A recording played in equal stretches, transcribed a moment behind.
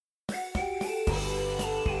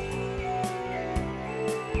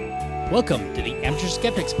Welcome to the Amateur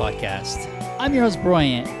Skeptics podcast. I'm your host,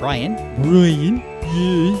 Brian. Yeah.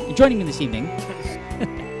 Joining me this evening,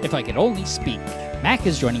 if I could only speak, Mac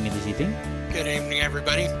is joining me this evening. Good evening,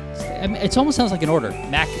 everybody. It almost sounds like an order.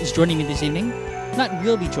 Mac is joining me this evening. Not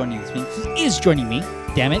will be joining me this evening. He is joining me.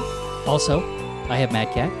 Damn it. Also, I have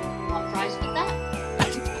Mad Cat. Want fries with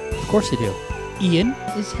that? Of course I do. Ian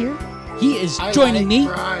is here. He is joining me.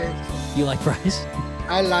 Fries. You like fries?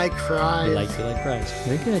 I like fries. You like fries.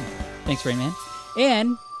 Very good. Thanks, Rain Man.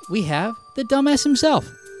 And we have the dumbass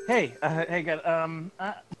himself. Hey, good.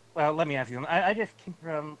 Well, let me ask you. I just came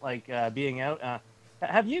from being out.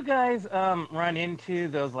 Have you guys run into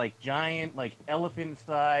those giant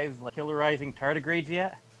elephant-sized killerizing tardigrades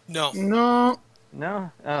yet? No. No.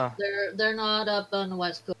 No. Oh. They're not up on the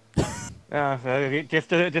west coast. So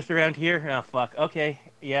just around here. Oh fuck. Okay.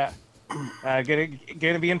 Yeah.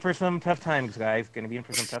 Gonna be in for some tough times, guys. Gonna be in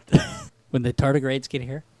for some tough times. When the tardigrades get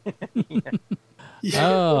here. Yeah.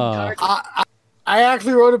 Oh. I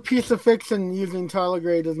actually wrote a piece of fiction using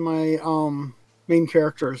tardigrade as my main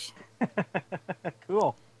characters.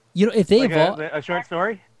 Cool. You know, if they evolve, a short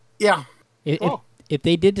story. Yeah. If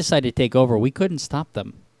they did decide to take over, we couldn't stop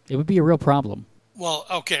them. It would be a real problem. Well,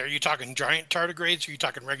 okay, are you talking giant tardigrades or are you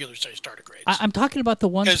talking regular-sized tardigrades? I'm talking about the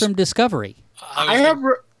ones from Discovery. I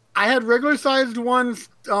had regular-sized ones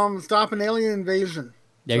stop an alien invasion.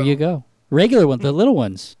 There you go. Regular ones, the little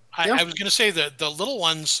ones. I was going to say that the little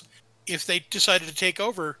ones, if they decided to take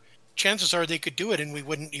over, chances are they could do it and we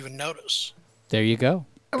wouldn't even notice. There you go.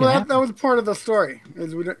 Well, that was part of the story,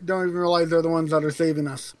 is we don't even realize they're the ones that are saving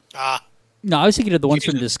us. No, I was thinking of the ones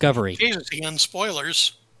from Discovery. Jesus, again,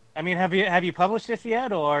 spoilers. I mean, have you published this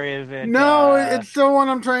yet, or is it? No, it's still one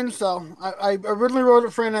I'm trying to sell. I originally wrote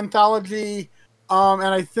it for an anthology, and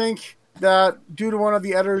I think that due to one of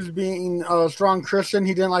the editors being a strong Christian,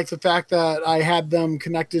 he didn't like the fact that I had them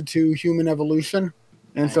connected to human evolution,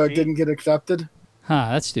 and so it didn't get accepted. Huh,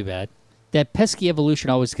 that's too bad. That pesky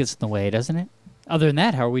evolution always gets in the way, doesn't it? Other than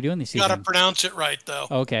that, how are we doing this You season? got to pronounce it right, though.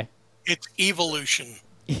 Okay. It's evolution.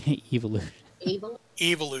 Evolution.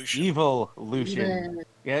 Evolution. Evolution.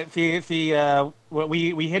 Yeah. See.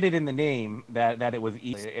 We hit it in the name that it was.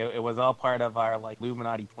 It was all part of our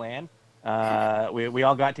Illuminati plan. We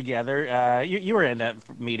all got together. You were in that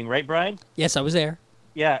meeting, right, Brian? Yes, I was there.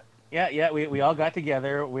 Yeah. We all got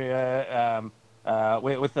together. We had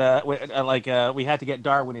to get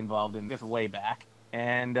Darwin involved in this way back,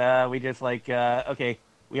 and we just okay.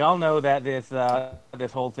 We all know that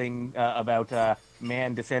this whole thing about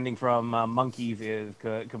man descending from monkeys is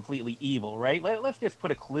completely evil, right? Let's just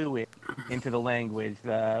put a clue into the language.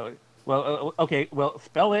 Okay. Well,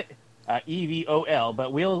 spell it EVOL,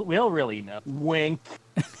 but we'll really know. Wink.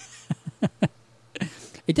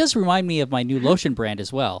 It does remind me of my new lotion brand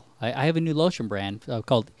as well. I have a new lotion brand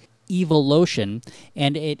called Evil Lotion,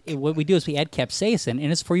 and what we do is we add capsaicin, and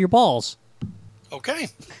it's for your balls. Okay.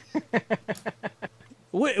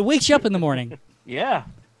 It wakes you up in the morning. Yeah.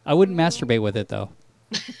 I wouldn't masturbate with it, though.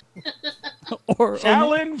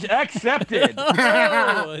 Challenge accepted.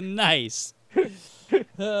 Oh, nice.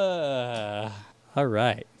 All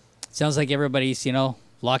right. Sounds like everybody's,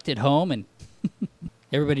 locked at home and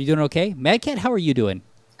everybody doing okay. Mad Cat, how are you doing?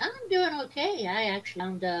 I'm doing okay. I actually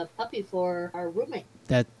found a puppy for our roommate,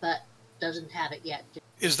 but doesn't have it yet.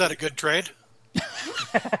 Is that a good trade?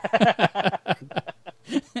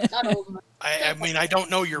 Not old enough. I mean, I don't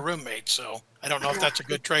know your roommate, so I don't know if that's a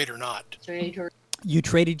good trade or not. You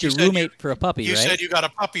traded your roommate for a puppy, you right? You said you got a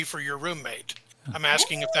puppy for your roommate. I'm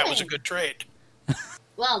asking if that was a good trade.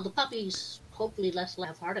 Well, the puppy's hopefully less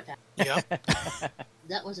have heart attack. Yeah.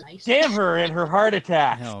 That was nice. Damn her and her heart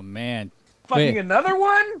attack. Oh, man. Fucking another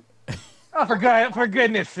one? Oh, for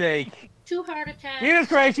goodness sake. 2 heart attacks. Jesus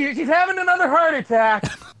Christ, she's having another heart attack.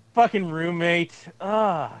 Fucking roommate.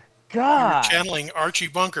 Oh, God. You're channeling Archie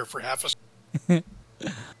Bunker for half a second.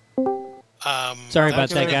 Sorry about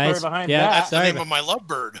that, guys. That's the name of my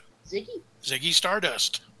lovebird. Ziggy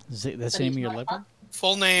Stardust. That's the name of your lovebird?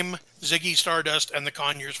 Full name, Ziggy Stardust and the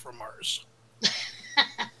Conyers from Mars.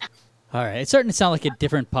 All right. It's starting to sound like a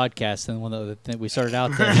different podcast than one that we started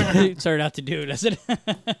out to do, doesn't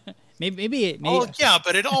it? Maybe. Oh, yeah,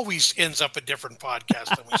 but it always ends up a different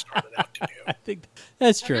podcast than we started out to do. I think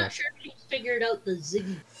that's true. I'm not sure if he's figured out the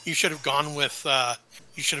Ziggy. You should have gone with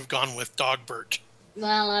Dogbert.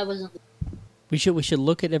 Well, I wasn't. We should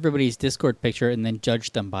look at everybody's Discord picture and then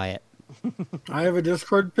judge them by it. I have a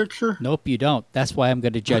Discord picture? Nope, you don't. That's why I'm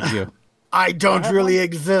going to judge you. I don't really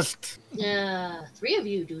exist. Yeah, 3 of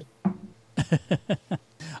you do.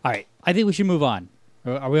 All right, I think we should move on.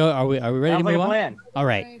 Are we ready to move on? Plan. All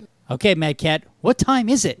right. Okay, Mad Cat, what time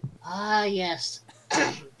is it? Ah, yes.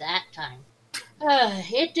 That time.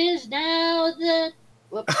 It is now the...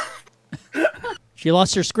 Whoops. She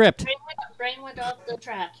lost her script. Brain went off the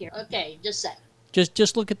track here. Okay, just a sec.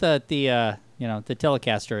 Just look at the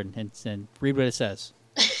Telecaster and read what it says.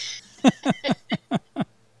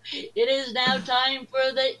 It is now time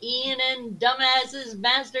for the Ian and Dumbass's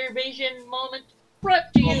masturbation moment,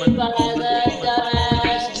 brought to you by the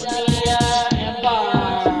Dumbass Media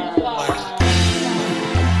Empire.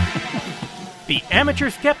 The Amateur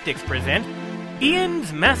Skeptics present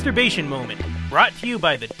Ian's Masturbation Moment, brought to you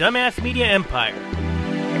by the Dumbass Media Empire.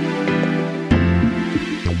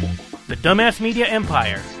 The Dumbass Media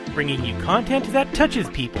Empire, bringing you content that touches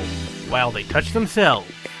people while they touch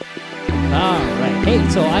themselves. All right. Hey,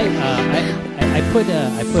 so I put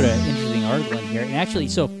an interesting article in here, and actually,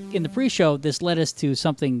 so in the pre-show, this led us to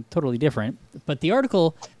something totally different. But the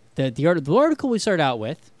article, the article we start out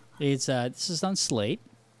with is this is on Slate.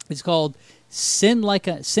 It's called "Sinning Like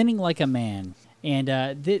a Man," and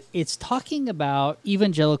it's talking about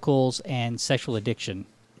evangelicals and sexual addiction.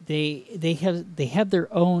 They have their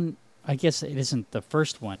own. I guess it isn't the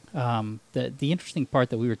first one. The interesting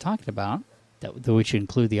part that we were talking about that we should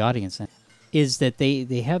include the audience in is that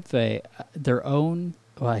they have their own.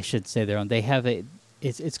 Well, I should say their own. They have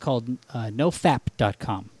it's called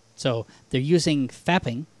nofap.com. So they're using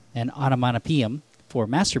fapping and onomatopoeium for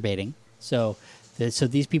masturbating. So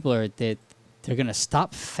these people they're going to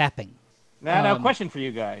stop fapping. Now, question for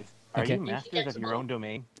you guys: Are okay. you masters of your own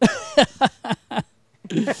domain?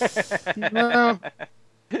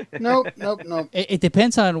 Nope. It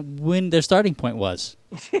depends on when their starting point was.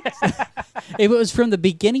 If it was from the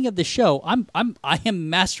beginning of the show, I am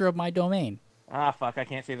master of my domain. Ah, fuck! I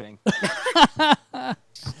can't say the thing.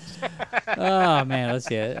 Oh man, let's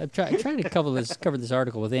see. I'm trying to cover this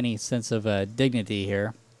article with any sense of dignity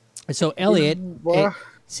here. So Elliot,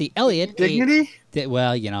 Elliot, dignity.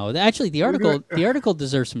 Well, actually, the article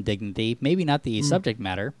deserves some dignity. Maybe not the subject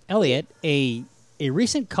matter. Elliot, a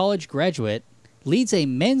recent college graduate, leads a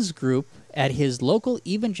men's group at his local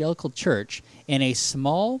evangelical church in a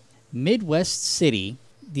small Midwest city.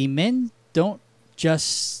 The men don't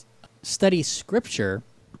just study scripture.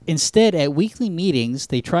 Instead, at weekly meetings,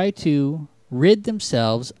 they try to rid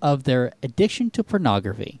themselves of their addiction to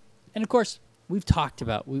pornography. And of course, we've talked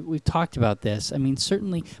about this. I mean,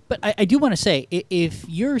 certainly, but I do want to say, if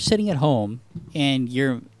you're sitting at home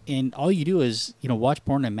and all you do is watch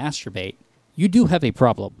porn and masturbate, you do have a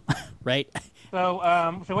problem, right? So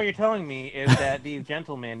what you're telling me is that these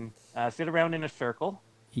gentlemen sit around in a circle.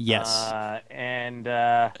 Yes. And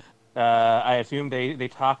I assume they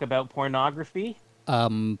talk about pornography.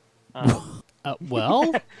 Well.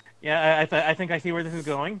 Yeah, I think I see where this is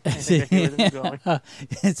going. It's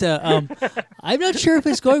I'm not sure if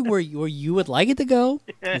it's going where you would like it to go.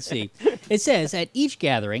 Let's see. It says at each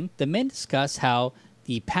gathering, the men discuss how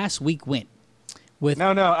the past week went.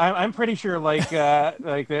 I'm pretty sure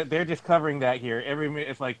they're just covering that here.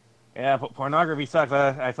 It's like, yeah, pornography sucks.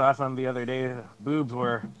 I saw some the other day. Boobs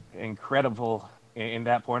were incredible in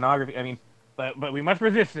that pornography. I mean, but we must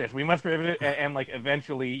resist this. We must resist it, and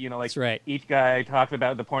eventually, That's right. Each guy talks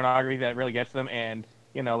about the pornography that really gets them, and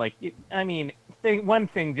one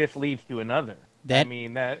thing just leads to another.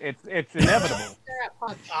 It's inevitable.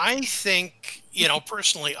 I think,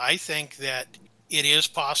 personally, I think that it is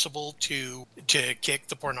possible to kick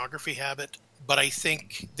the pornography habit, but I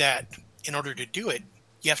think that in order to do it,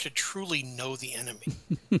 you have to truly know the enemy.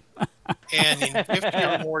 And in 50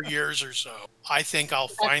 or more years or so, I think I'll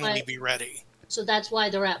finally be ready. So that's why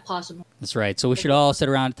they're at possible. That's right. So we should all sit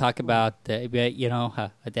around and talk about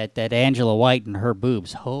that Angela White and her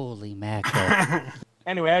boobs. Holy mackerel.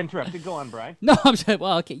 Anyway, I interrupted. Go on, Brian. No, I'm sorry.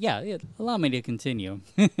 Well, okay, yeah. Allow me to continue.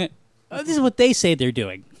 This is what they say they're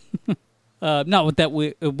doing. Not with that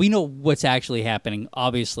we know what's actually happening.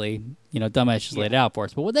 Obviously, Dumbass just laid it out for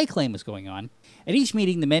us. But what they claim is going on. At each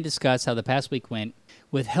meeting, the men discuss how the past week went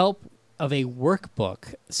with help of a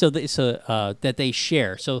workbook, that they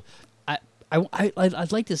share. So,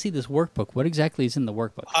 I'd like to see this workbook. What exactly is in the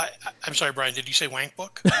workbook? I'm sorry, Brian. Did you say wank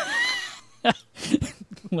book?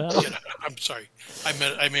 Well, I'm sorry.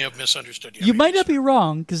 I may have misunderstood you. You might not be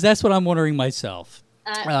wrong, because that's what I'm wondering myself.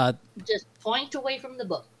 Just point away from the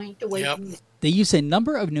book. Point away from the book. They use a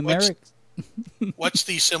number of numeric... What's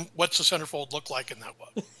the centerfold look like in that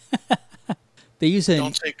one? They use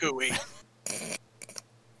Don't say gooey.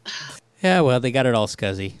 Yeah, well, they got it all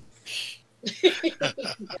scuzzy.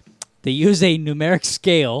 They use a numeric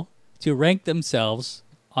scale to rank themselves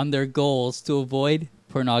on their goals to avoid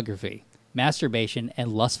pornography, masturbation,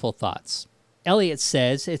 and lustful thoughts. Elliot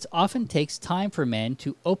says it often takes time for men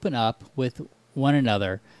to open up with one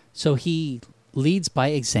another, so he leads by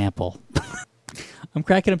example. I'm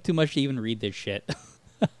cracking up too much to even read this shit.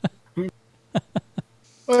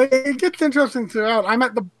 Well, it gets interesting throughout. I'm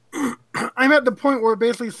at the point where it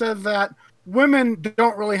basically says that women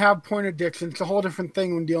don't really have porn addiction. It's a whole different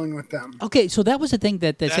thing when dealing with them. Okay, so that was the thing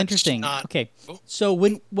that's interesting. Okay,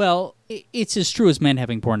 so it's as true as men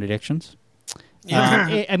having porn addictions.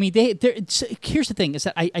 Yeah. I mean, here's the thing: is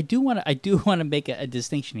that I do want to make a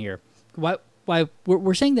distinction here. Why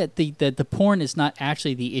we're saying that the porn is not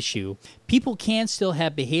actually the issue. People can still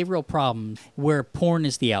have behavioral problems where porn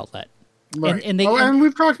is the outlet. Right. And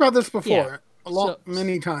we've talked about this before. Yeah.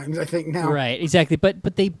 Many times, I think now. Right, exactly.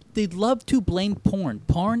 But they love to blame porn.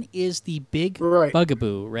 Porn is the big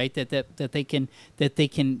bugaboo, right? That they can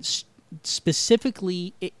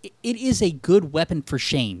specifically. It is a good weapon for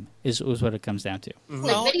shame. Is what it comes down to.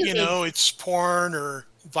 Well, it's porn or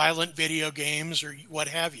violent video games or what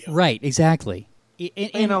have you. Right, exactly.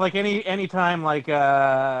 Like any time, like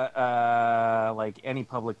any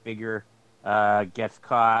public figure gets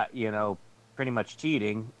caught, pretty much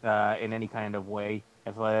cheating in any kind of way.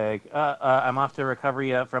 It's like I'm off to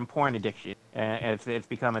recovery from porn addiction, and it's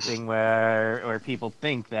become a thing where people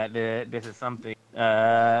think that this is something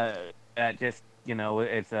that just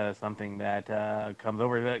it's something that comes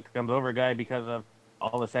over a guy because of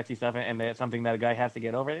all the sexy stuff, and it's something that a guy has to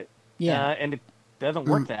get over it. Yeah, and it doesn't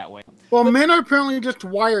work that way. Well, men are apparently just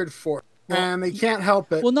wired for it, and they can't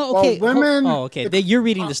help it. Well, no, okay. Women. Okay. You're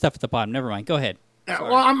reading the stuff at the bottom. Never mind. Go ahead. Yeah,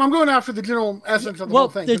 well, I'm going after the general essence of the whole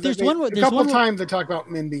thing. There's one more. A couple of times they talk about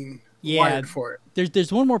men being wired for it.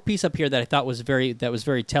 There's one more piece up here that I thought was very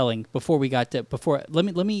telling. Before we got to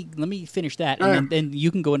let me finish that, and then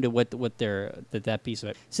you can go into what that piece of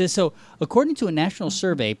it says. So, according to a national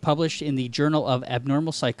survey published in the Journal of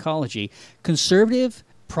Abnormal Psychology, conservative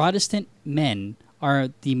Protestant men are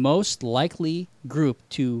the most likely group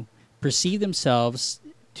to perceive themselves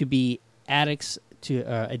to be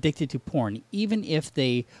addicted to porn, even if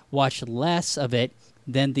they watch less of it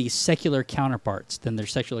than their secular counterparts.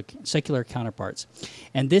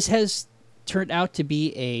 And this has turned out to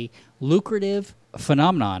be a lucrative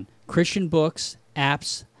phenomenon. Christian books,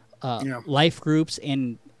 apps, life groups,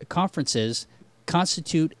 and conferences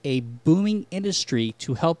constitute a booming industry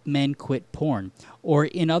to help men quit porn, or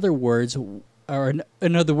in other words of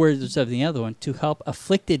the other one, to help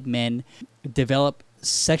afflicted men develop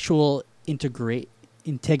sexual integrity.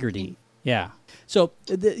 Yeah. So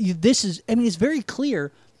this is, it's very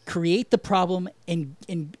clear. Create the problem and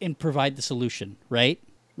provide the solution. Right.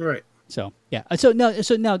 Right. So yeah. So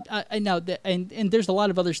now, and there's a lot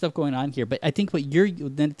of other stuff going on here, but I think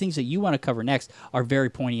the things that you want to cover next are very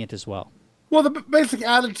poignant as well. Well, the basic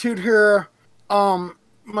attitude here, throughout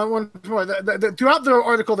the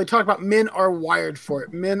article, they talk about men are wired for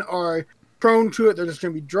it. Men are prone to it. They're just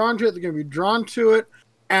going to be drawn to it. They're going to be drawn to it.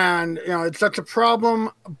 And, it's such a problem.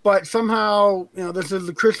 But somehow, this is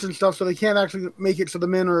the Christian stuff, so they can't actually make it so the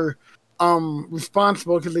men are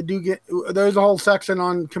responsible, because they do there's a whole section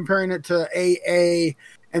on comparing it to AA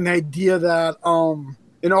and the idea that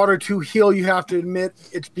in order to heal, you have to admit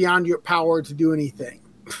it's beyond your power to do anything.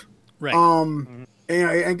 Right.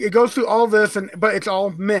 And it goes through all this, but it's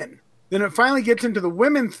all men. Then it finally gets into the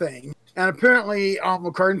women thing, and apparently,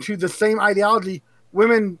 according to the same ideology,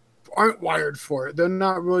 women aren't wired for it. They're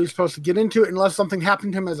not really supposed to get into it unless something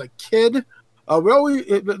happened to them as a kid.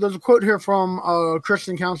 There's a quote here from a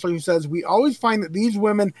Christian counselor who says, "We always find that these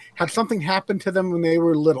women had something happen to them when they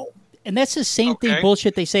were little." And that's the same thing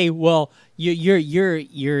bullshit they say. Well, you're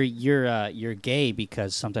gay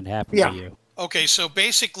because something happened to you. Okay, so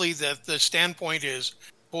basically the standpoint is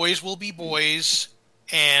boys will be boys,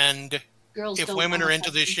 and Girls if don't women wanna are into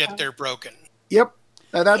fuck this each shit, other. they're broken. Yep.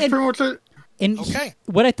 That's pretty much it. And Okay.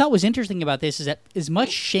 what I thought was interesting about this is that as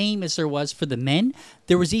much shame as there was for the men,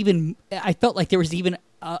 I felt like there was even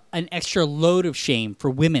an extra load of shame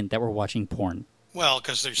for women that were watching porn. Well,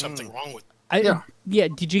 because there's something wrong with Yeah.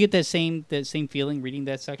 Did you get that same feeling reading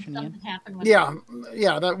that section again? Something happened with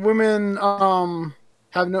That women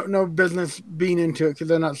have no business being into it because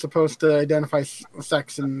they're not supposed to identify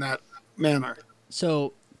sex in that manner.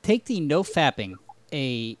 So take the NoFapping,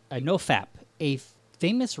 a NoFap, a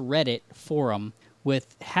famous Reddit forum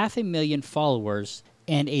with 500,000 followers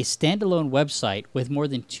and a standalone website with more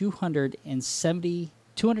than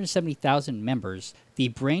 270,000 members, the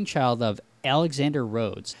brainchild of Alexander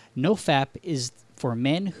Rhodes. NoFap is for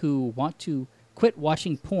men who want to quit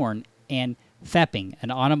watching porn, and fapping, an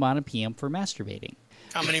onomatopoeia for masturbating.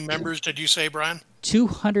 How many members did you say, Brian?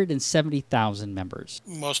 270,000 members.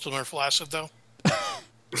 Most of them are flaccid, though.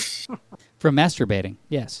 From masturbating,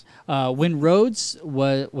 yes. When Rhodes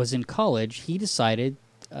was in college, he decided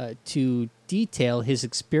to detail his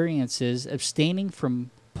experiences abstaining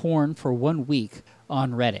from porn for 1 week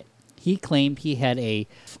on Reddit. He claimed he had a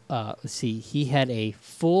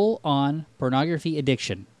full-on pornography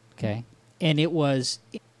addiction, okay? And it was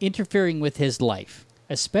interfering with his life,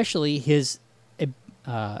 especially his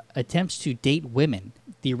attempts to date women.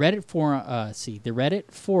 The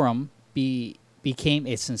Reddit forum became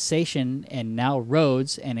a sensation, and now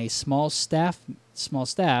Rhodes and a small staff,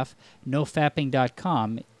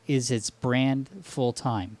 nofapping.com is its brand full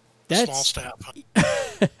time. That's small staff.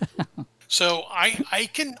 So I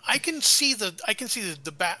can see I can see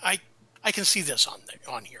this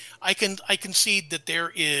on here. I can see that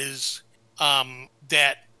there is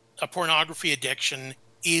that a pornography addiction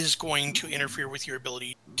is going to interfere with your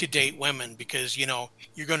ability to date women, because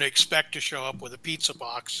you're going to expect to show up with a pizza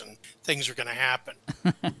box and things are going to happen.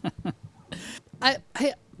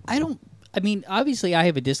 I mean, obviously, I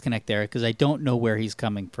have a disconnect there because I don't know where he's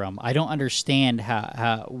coming from. I don't understand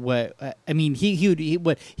I mean, he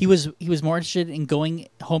was more interested in going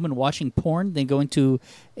home and watching porn than going to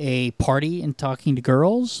a party and talking to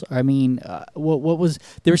girls. I mean, what was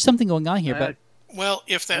there was something going on here, but. Well,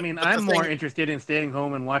 I'm more interested in staying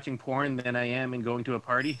home and watching porn than I am in going to a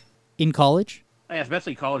party. In college? Yeah,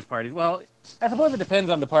 especially college parties. Well, I suppose it depends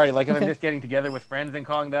on the party. Like, if I'm just getting together with friends and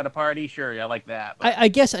calling that a party, sure, I like that. But... I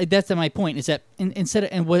guess that's my point. Is that instead of,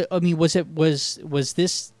 and what I mean, was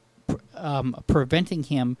this preventing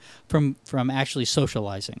him from actually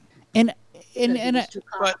socializing? But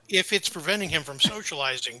if it's preventing him from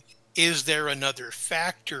socializing, is there another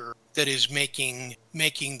factor that is making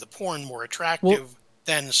the porn more attractive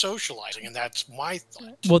than socializing? And that's my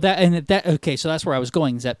thought. Well, okay, so that's where I was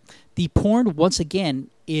going. Is that the porn once again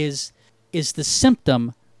is the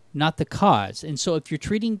symptom, not the cause. And so if you're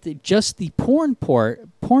treating just the porn part,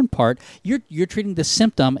 you're treating the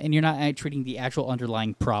symptom, and you're not treating the actual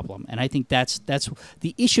underlying problem. And I think that's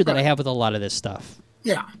the issue that I have with a lot of this stuff.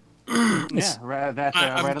 Yeah. I'm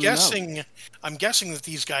guessing that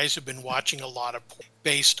these guys have been watching a lot of porn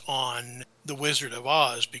based on The Wizard of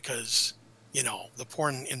Oz, because the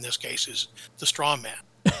porn in this case is the straw man.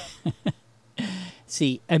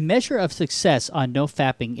 See, a measure of success on no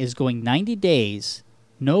fapping is going 90 days,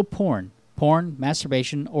 no porn,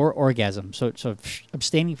 masturbation, or orgasm. So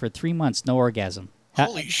abstaining for 3 months, no orgasm.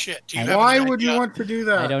 Holy shit! Why would you want to do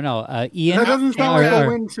that? I don't know, Ian. That doesn't sound like a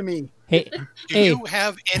win to me. Hey, do you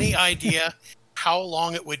have any idea how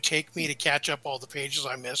long it would take me to catch up all the pages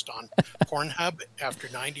I missed on Pornhub after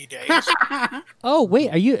 90 days? Oh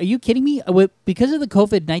wait, are you kidding me? Because of the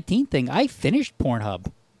COVID-19 thing, I finished Pornhub.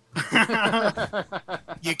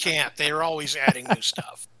 You can't. They're always adding new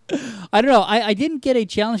stuff. I don't know. I didn't get a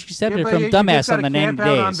challenge accepted from Dumbass on the 90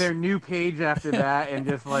 days. On their new page after that, and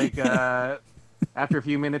just like after a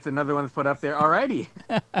few minutes, another one's put up there. Alrighty.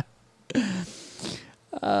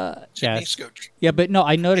 Yeah, but no,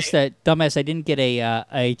 I noticed that, Dumbass, I didn't get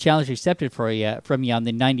a challenge accepted from you on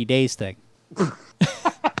the 90 days thing. Was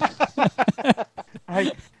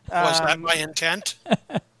that my intent?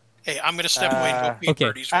 Hey, I'm going to step away and go pee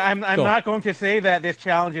birdies. I'm not going to say that this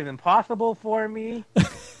challenge is impossible for me.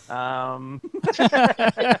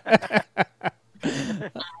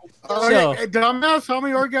 Dumbass, how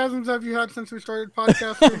many orgasms have you had since we started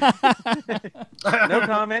podcasting? No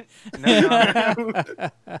comment.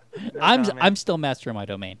 I'm still master of my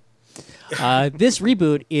domain. This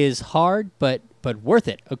reboot is hard, but worth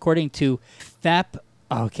it, according to Fap.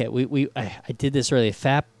 Okay, I did this earlier.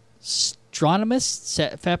 Fap.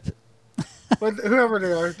 But whoever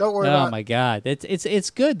they are, don't worry about it. Oh my God, it's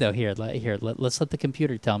good though. Let's let the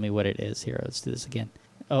computer tell me what it is. Here, let's do this again.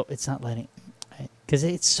 Oh, it's not letting, because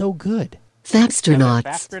it's so good.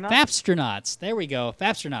 Fapstronauts. There we go.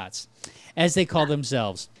 Fapstronauts, as they call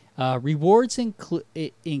themselves. Rewards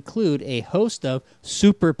include a host of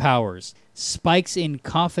superpowers, spikes in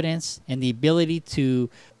confidence, and the ability to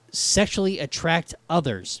sexually attract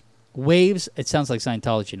others. Waves, it sounds like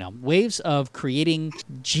Scientology now. Waves of creating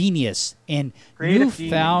genius and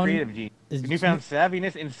newfound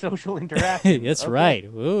savviness in social interaction. That's right.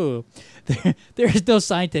 Ooh, there is no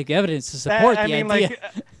scientific evidence to support the idea. Like,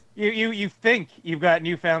 you think you've got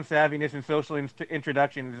newfound savviness in social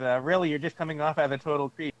introductions. Really, you're just coming off as a total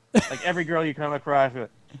creep. Like every girl you come across,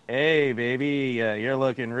 hey baby, you're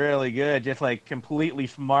looking really good, just like completely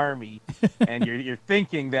smarmy, and you're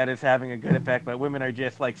thinking that it's having a good effect, but women are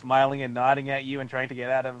just like smiling and nodding at you and trying to get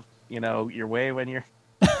out of your way when you're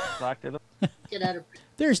talk to them. Get out of.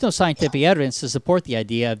 There's no scientific evidence to support the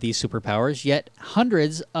idea of these superpowers, yet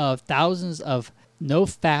hundreds of thousands of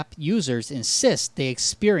NoFap users insist they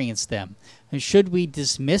experience them. And should we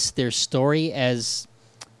dismiss their story as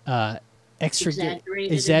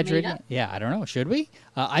Exaggerated and made up? Yeah, I don't know. Should we?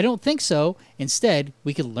 I don't think so. Instead,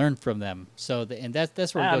 we could learn from them. So,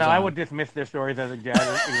 that's where it I goes don't know. on. I would dismiss their stories as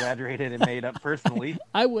exaggerated and made up personally.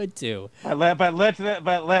 I would too. But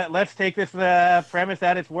let's take this premise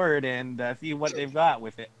at its word and see what they've got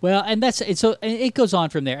with it. Well, and it goes on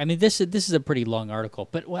from there. I mean, this is a pretty long article,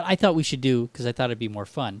 but what I thought we should do, because I thought it'd be more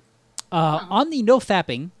fun, on the no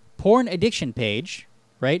fapping porn addiction page,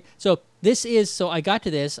 right? So I got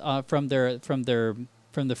to this from the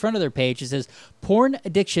front of their page. It says Porn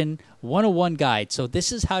Addiction 101 Guide. So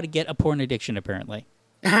this is how to get a porn addiction, apparently.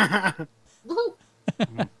 Woohoo!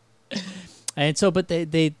 And so, but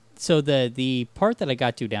the part that I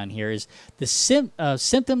got to down here is the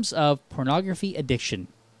symptoms of pornography addiction.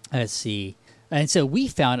 Let's see. And so we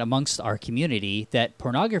found amongst our community that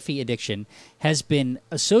pornography addiction has been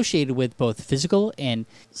associated with both physical and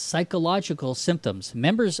psychological symptoms.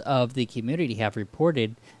 Members of the community have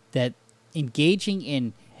reported that engaging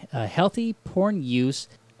in healthy porn use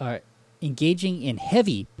engaging in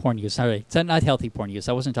heavy porn use. Sorry, it's not healthy porn use.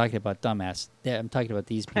 I wasn't talking about dumbass. I'm talking about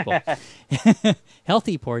these people.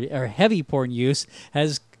 Healthy porn or heavy porn use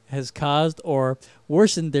has caused or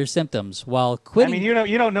worsened their symptoms while quitting. I mean,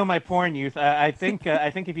 you don't know my porn use. I think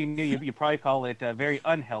if you knew, you probably call it very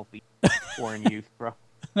unhealthy porn use, bro.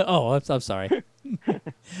 Oh, I'm sorry.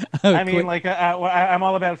 I mean, like I'm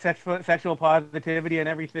all about sexual positivity and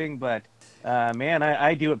everything, but man,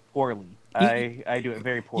 I do it poorly. I do it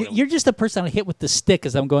very poorly. You're just the person I hit with the stick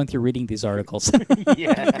as I'm going through reading these articles.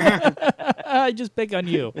 Yeah. I just pick on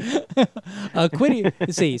you. Quitting.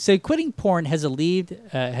 Let's see. So quitting porn has alleviated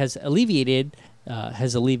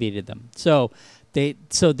them. So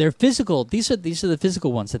they're physical. These are the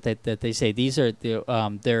physical ones that they say these are these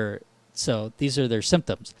are their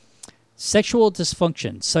symptoms. Sexual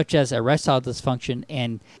dysfunction, such as erectile dysfunction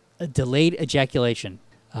and delayed ejaculation,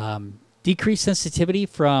 decreased sensitivity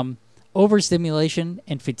from overstimulation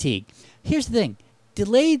and fatigue. Here's the thing: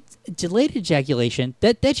 delayed ejaculation.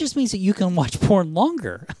 That just means that you can watch porn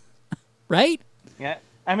longer, right? Yeah,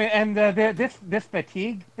 I mean, and this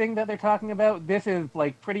fatigue thing that they're talking about, this is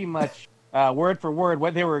like pretty much word for word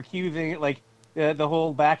what they were accusing, like the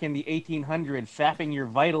whole back in the 1800s, sapping your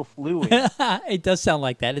vital fluid. It does sound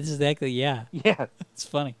like that. It's exactly Yeah. It's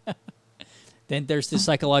funny. Then there's the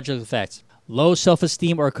psychological effects: low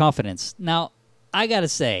self-esteem or confidence. Now, I gotta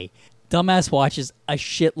say, Dumbass watches a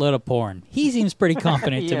shitload of porn. He seems pretty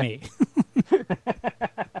confident to me.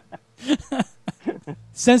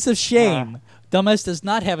 Sense of shame. Dumbass does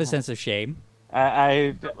not have a sense of shame.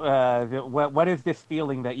 What is this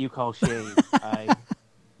feeling that you call shame?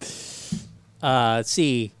 Let's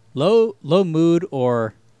see. Low mood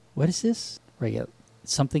or what is this?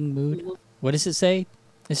 Something mood. What does it say?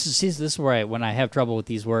 This is where when I have trouble with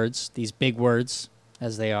these words, these big words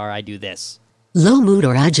as they are, I do this. Low mood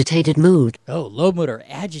or agitated mood. Oh, low mood or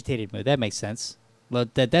agitated mood. That makes sense. Well,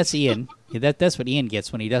 that's Ian. That's what Ian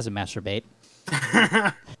gets when he doesn't masturbate.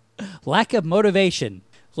 Lack of motivation.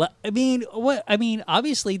 I mean, what? I mean,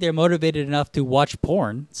 obviously they're motivated enough to watch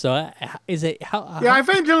porn. So is it how? Yeah, I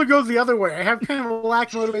think it generally goes the other way. I have kind of a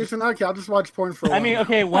lack of motivation. Okay, I'll just watch porn for a while. I mean,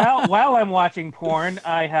 okay, while I'm watching porn,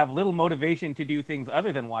 I have little motivation to do things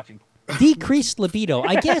other than watching porn. Decreased libido.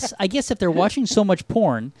 I guess if they're watching so much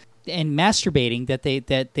porn and masturbating that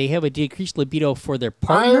they have a decreased libido for their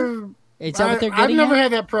partner. Is that what they're getting I've never at?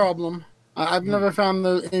 had that problem. I've never found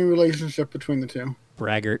any relationship between the two.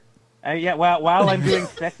 Braggart. Yeah, while I'm doing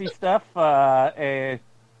sexy stuff,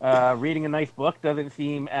 reading a nice book doesn't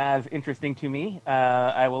seem as interesting to me.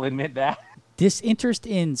 I will admit that. Disinterest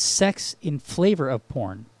in sex in flavor of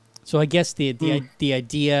porn. So I guess the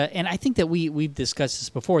idea, and I think that we've discussed this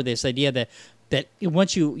before. This idea that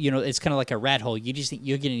once it's kind of like a rat hole. You just think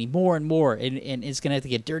you're getting more and more, and it's going to have to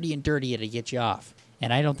get dirty and dirtier to get you off.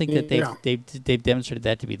 And I don't think that they've demonstrated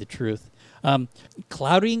that to be the truth.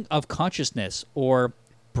 Clouding of consciousness or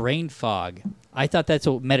brain fog. I thought that's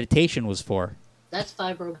what meditation was for. That's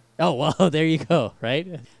fibro. Oh well, there you go.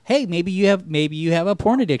 Right? Hey, maybe you have a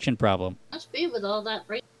porn addiction problem. Must be with all that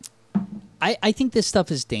brain. I think this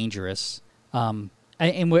stuff is dangerous. And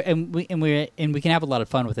we can have a lot of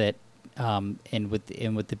fun with it. And with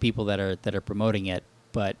the people that are promoting it,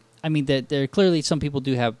 but I mean there clearly some people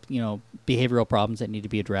do have behavioral problems that need to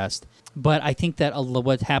be addressed. But I think that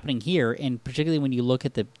what's happening here, and particularly when you look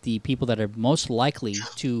at the people that are most likely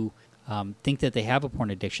to think that they have a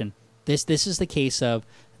porn addiction, this is the case of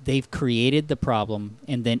they've created the problem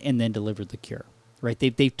and then delivered the cure. Right?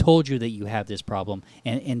 They've told you that you have this problem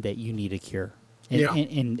and that you need a cure.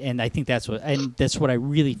 And I think that's what I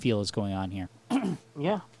really feel is going on here.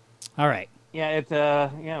 Yeah. All right. Yeah, it's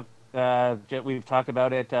we've talked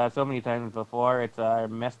about it so many times before. It's our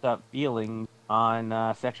messed up feelings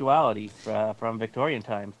on sexuality from Victorian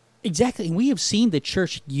times. Exactly. And we have seen the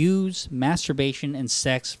church use masturbation and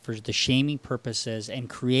sex for the shaming purposes and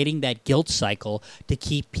creating that guilt cycle to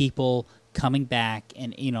keep people coming back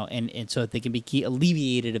and and so that they can be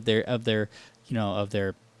alleviated of their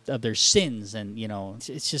sins. And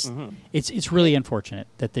it's just it's really unfortunate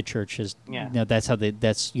that the church is that's what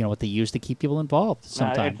they use to keep people involved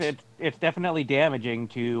sometimes. It's definitely damaging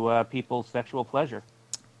to people's sexual pleasure.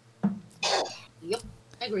 Yep,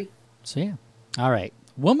 I agree. So yeah. All right.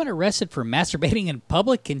 Woman arrested for masturbating in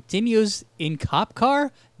public continues in cop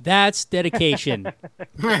car? That's dedication.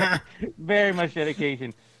 Very much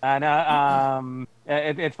dedication.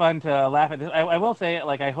 It's fun to laugh at this. I will say,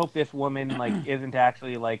 I hope this woman, isn't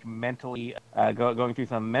actually, mentally going through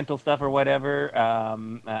some mental stuff or whatever.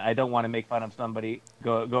 I don't want to make fun of somebody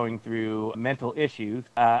going through mental issues.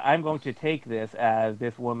 I'm going to take this as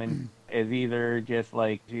this woman is either just,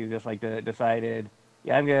 she's just, decided...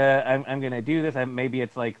 Yeah, I'm gonna do this. Maybe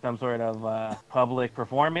it's some sort of public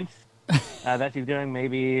performance that she's doing.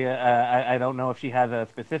 Maybe I don't know if she has a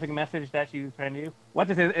specific message that she's trying to do. What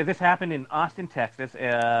this happened in Austin, Texas.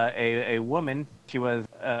 A woman. She was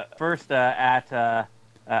first at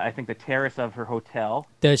I think the terrace of her hotel.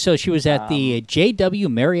 So she was at the JW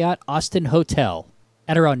Marriott Austin Hotel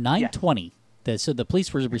at around 9:20. Yes. So the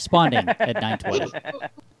police were responding at 9:20.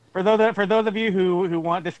 For those of you who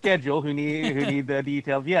want the schedule, who need the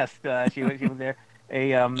details, yes, she was there.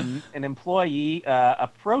 An employee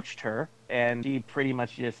approached her, and she pretty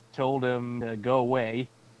much just told him to go away,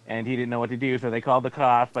 and he didn't know what to do, so they called the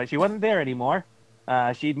cops. But she wasn't there anymore.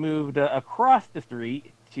 She'd moved across the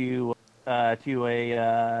street to I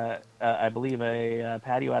believe a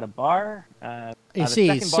patio at a bar. The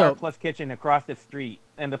second bar plus kitchen across the street,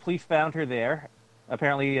 and the police found her there.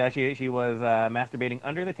 Apparently, she was masturbating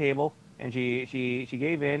under the table, and she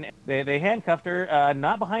gave in. They handcuffed her,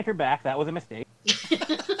 not behind her back. That was a mistake.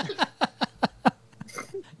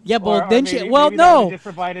 Yeah, but then she just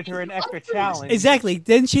provided her an extra challenge. Exactly.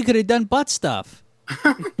 Then she could have done butt stuff.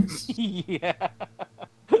 Yeah.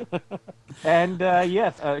 And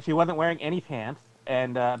yes, she wasn't wearing any pants,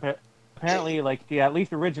 and apparently, she at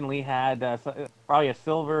least originally had probably a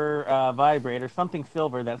silver vibrator, something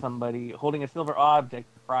silver that somebody holding a silver object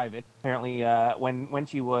private. Apparently, when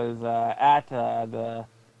she was at the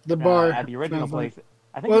bar at the original place,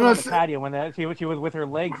 I think it was on the patio when she was with her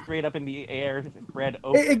legs straight up in the air, spread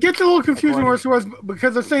open. It gets a little confusing where she was,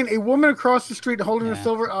 because they're saying a woman across the street holding a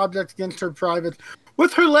silver object against her private,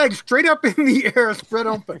 with her legs straight up in the air, spread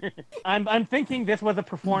open. I'm thinking this was a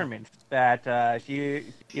performance that she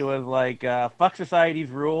was fuck society's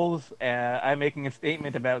rules. I'm making a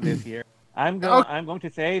statement about this here. I'm going to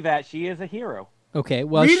say that she is a hero. Okay,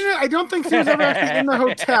 well, I don't think she was ever actually in the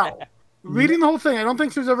hotel. Reading the whole thing, I don't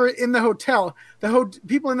think she was ever in the hotel.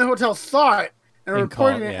 People in the hotel saw it and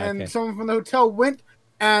reported it, and someone from the hotel went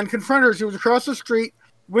and confronted her. She was across the street.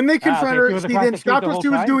 When they confronted her, she then stopped what she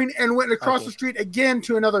was doing and went across the street again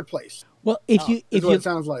to another place. Well, if it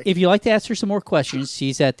sounds like. If you like to ask her some more questions,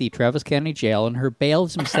 she's at the Travis County Jail, and her bail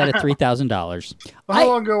is set at $3,000. How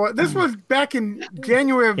long ago? This was back in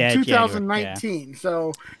January of 2019.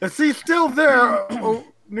 So she's still there.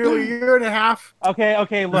 Nearly a year and a half.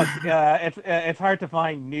 Okay. Look, it's hard to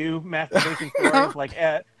find new masturbation stories.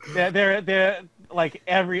 They're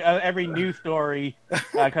every news story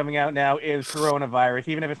coming out now is coronavirus,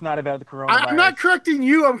 even if it's not about the coronavirus. I'm not correcting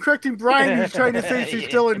you. I'm correcting Brian, who's trying to say she's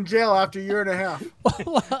still in jail after a year and a half.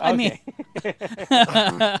 Well, I mean,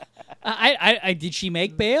 did she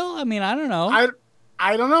make bail? I mean, I don't know.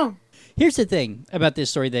 I don't know. Here's the thing about this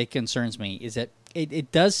story that concerns me is that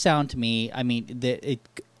it does sound to me. I mean,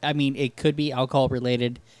 it could be alcohol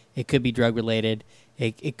related. It could be drug related.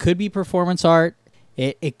 It could be performance art.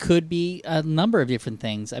 It could be a number of different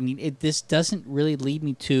things. I mean, this doesn't really lead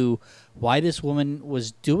me to why this woman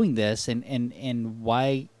was doing this and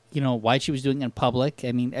why she was doing it in public.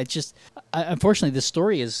 I mean, unfortunately, the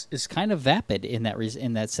story is kind of vapid in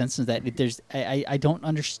that sense. That I don't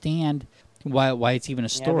understand why it's even a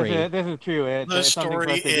story. Yeah, this is true. It's something for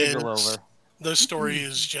us to giggle over. The story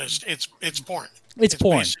is just it's porn. It's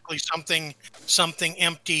porn. Basically something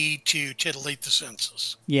empty to titillate the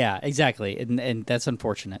senses. Yeah, exactly, and that's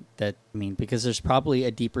unfortunate. Because there's probably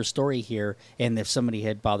a deeper story here, and if somebody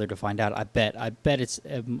had bothered to find out, I bet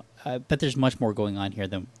there's much more going on here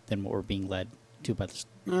than what we're being led to by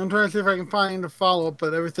I'm trying to see if I can find a follow-up,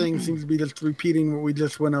 but everything seems to be just repeating what we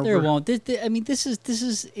just went over. There won't. I mean, this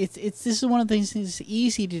is one of the things that's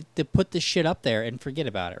easy to put this shit up there and forget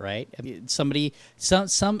about it, right? I mean,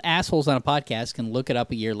 some assholes on a podcast can look it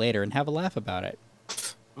up a year later and have a laugh about it.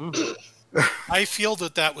 I feel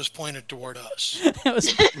that was pointed toward us.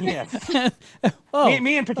 Yes. Oh,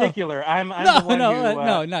 me in particular. I'm no, the one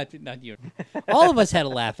no, who, not you. All of us had a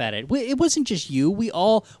laugh at it. It wasn't just you. We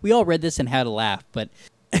all read this and had a laugh, but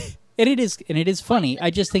and it is funny.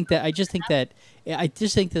 I just think that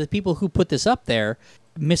the people who put this up there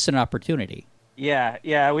missed an opportunity.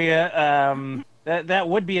 Yeah. We that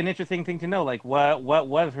would be an interesting thing to know. Like, what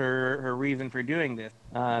was her reason for doing this?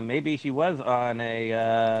 Maybe she was on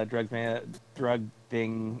a drug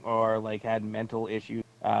thing, or like had mental issues.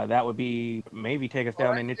 That would be maybe take us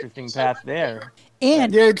down an interesting path there.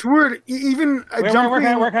 And yeah, it's weird. Even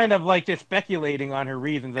we're kind of like just speculating on her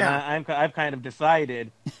reasons, and Yeah. I've kind of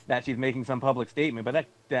decided that she's making some public statement, but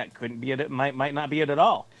that couldn't be it. It might not be it at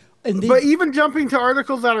all. But even jumping to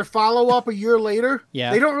articles that are follow-up a year later,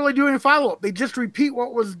 Yeah. they don't really do any follow-up. They just repeat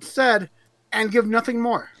what was said and give nothing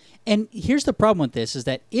more. And here's the problem with this: is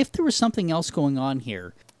that if there was something else going on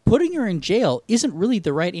here, putting her in jail isn't really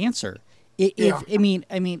the right answer. If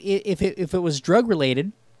it was drug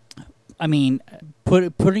related, I mean,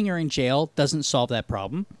 putting her in jail doesn't solve that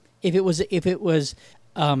problem. If it was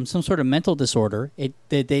some sort of mental disorder,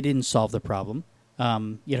 they didn't solve the problem.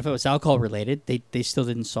 If it was alcohol related, they still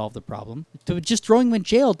didn't solve the problem. So just throwing him in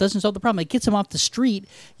jail doesn't solve the problem. It gets him off the street,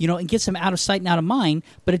 and gets him out of sight and out of mind,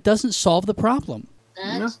 but it doesn't solve the problem.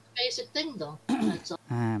 That's the basic thing, though. That's all.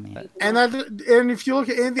 Man. And if you look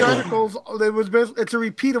at any of the articles, it's a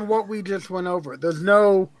repeat of what we just went over. There's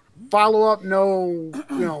no follow-up, no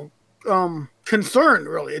concern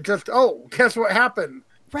really. It's just, guess what happened?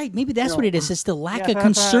 Right, maybe that's what it is. It's the lack of Yeah,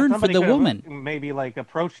 concern for somebody the could have woman. maybe like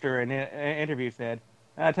approached her in an interview, said,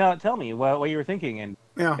 "Tell me what you were thinking." And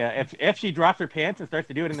if she drops her pants and starts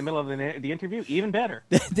to do it in the middle of the interview, even better.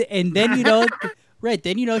 And then right,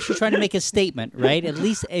 then she's trying to make a statement, right? At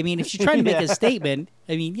least, I mean, if she's trying to make a statement,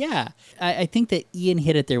 I mean, yeah. I think that Ian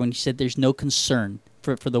hit it there when he said there's no concern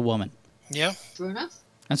for the woman. Yeah. True enough.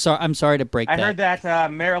 I'm sorry to break that. I heard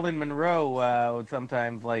that Marilyn Monroe would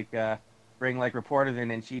sometimes bring reporters in,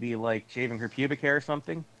 and she'd be shaving her pubic hair or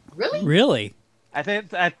something. Really? Really? I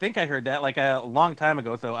think I heard that a long time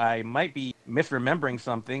ago, so I might be misremembering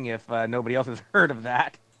something if nobody else has heard of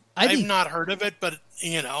that. I've not heard of it, but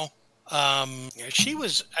she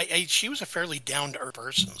was a fairly down to earth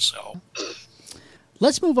person. So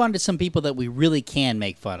Let's move on to some people that we really can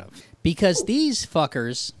make fun of, because these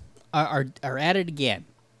fuckers are at it again.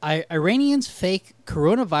 Iranians' fake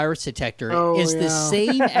coronavirus detector is the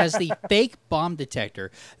same as the fake bomb detector.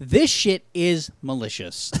 This shit is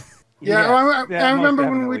malicious. I remember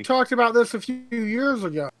when definitely. we talked about this a few years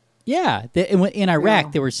ago. Yeah, in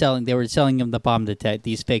Iraq they were selling them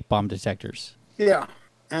these fake bomb detectors. Yeah,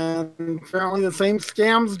 and apparently the same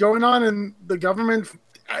scams going on in the government.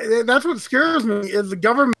 That's what scares me, is the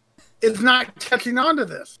government is not catching on to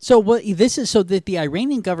this. So that the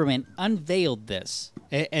Iranian government unveiled this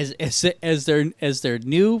as their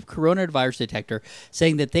new coronavirus detector,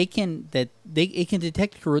 saying that it can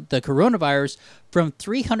detect the coronavirus from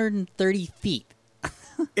 330 feet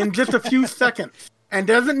in just a few seconds, and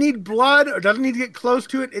doesn't need blood or doesn't need to get close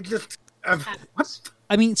to it. It just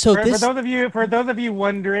I mean, so For those of you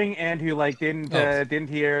wondering and who didn't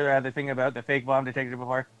hear the thing about the fake bomb detector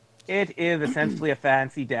before, it is essentially a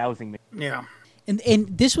fancy dowsing machine. Yeah.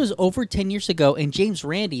 And this was over 10 years ago, and James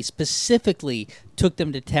Randi specifically took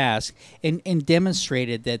them to task and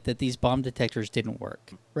demonstrated that these bomb detectors didn't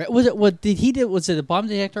work. Right? Was it a bomb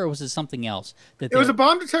detector, or was it something else? It was a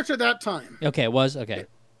bomb detector at that time. Okay, it was? Okay.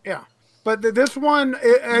 Yeah. But this one,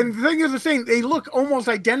 and the thing is the same, they look almost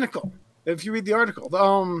identical if you read the article.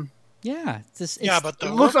 Yeah. But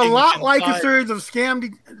It looks a lot like a series of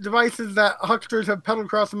scam devices that hucksters have peddled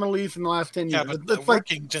across the Middle East in the last 10 years. Yeah, but the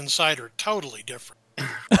workings inside are totally different.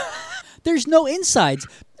 There's no insides.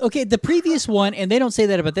 Okay, the previous one, and they don't say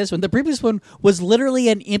that about this one, the previous one was literally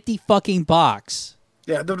an empty fucking box.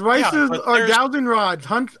 Yeah, the devices are dowsing rods,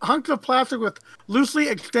 hunks of plastic with loosely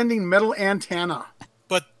extending metal antenna.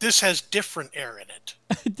 But this has different air in it.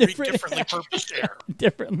 Differently purposed air.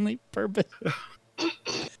 Differently purposed.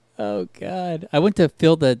 Oh, God. I went to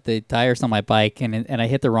fill the tires on my bike, and I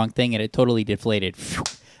hit the wrong thing, and it totally deflated.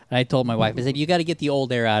 And I told my wife, I said, you got to get the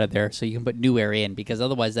old air out of there so you can put new air in, because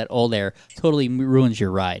otherwise that old air totally ruins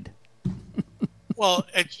your ride. Well,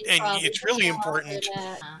 and it's really important.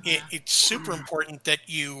 It's super important that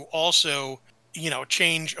you also,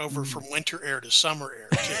 change over from winter air to summer air,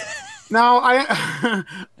 too. Now, I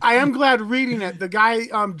I am glad reading it. The guy,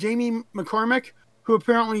 Jamie McCormick, who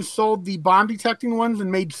apparently sold the bomb detecting ones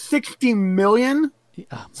and made $60 million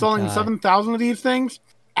selling 7,000 of these things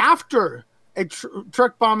after a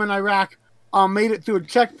truck bomb in Iraq made it through a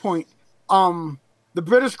checkpoint. The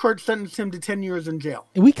British court sentenced him to 10 years in jail.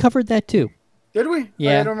 We covered that too. Did we?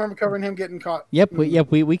 Yeah. I don't remember covering him getting caught. Yep,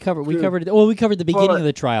 we covered it. Well, we covered the beginning of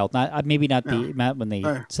the trial, not maybe not when they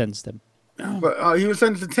sentenced him. But he was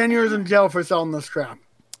sentenced to 10 years in jail for selling this crap.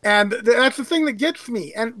 And that's the thing that gets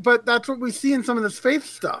me. But that's what we see in some of this faith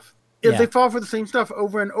stuff. Is they fall for the same stuff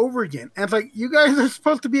over and over again. And it's like, you guys are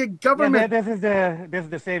supposed to be a government. Yeah, this is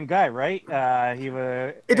the same guy, right?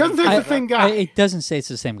 It doesn't say it's the same guy. It doesn't say it's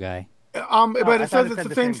the same guy. But it says it's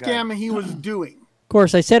the same scam he was doing. Of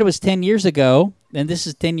course, I said it was 10 years ago, and this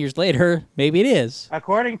is 10 years later. Maybe it is.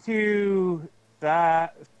 According to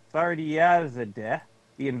Sardiazadeh,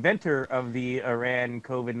 the inventor of the Iran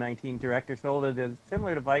COVID-19 director, sold a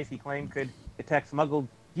similar device he claimed could detect smuggled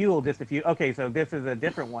fuel just a few. Okay, so this is a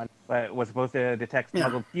different one, but was supposed to detect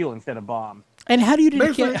smuggled fuel instead of bombs. And how do you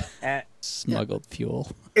detect smuggled fuel?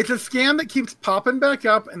 It's a scam that keeps popping back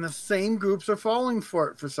up, and the same groups are falling for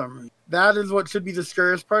it for some reason. That is what should be the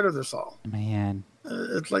scariest part of this all. Man.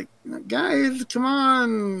 It's like, guys, come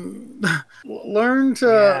on. Learn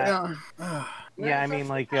to... I mean,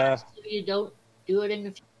 like... you don't do it in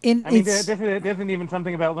the future. This isn't even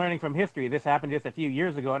something about learning from history. This happened just a few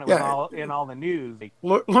years ago, and it was all in all the news.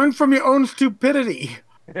 Learn from your own stupidity.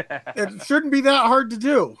 It shouldn't be that hard to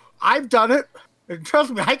do. I've done it. And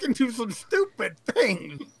trust me, I can do some stupid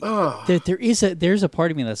things. There's a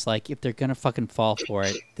part of me that's like, if they're gonna fucking fall for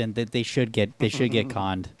it, then they should get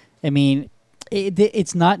conned. I mean,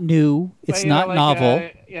 it's not new. It's not novel.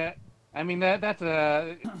 I mean that's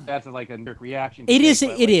like a knee-jerk reaction. It is.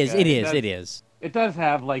 It does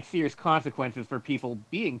have like serious consequences for people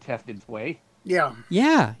being tested this way. Yeah.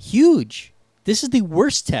 Yeah, huge. This is the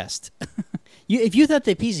worst test. If you thought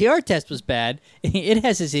the PCR test was bad, it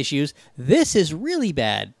has its issues. This is really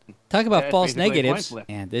bad. Talk about false negatives.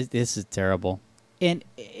 Man, this is terrible. And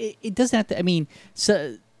it doesn't have to. I mean,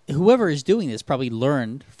 so whoever is doing this probably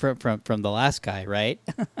learned from the last guy, right?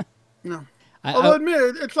 No. Although admit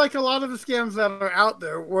it, it's like a lot of the scams that are out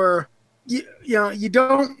there where you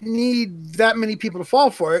don't need that many people to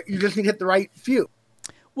fall for it. You just need to hit the right few.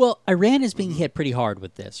 Well, Iran is being hit pretty hard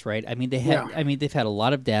with this, right? I mean, they've had a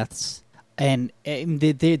lot of deaths, and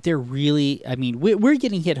they're really. I mean, we're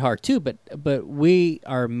getting hit hard too, but we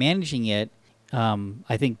are managing it.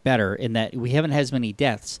 I think better in that we haven't had as many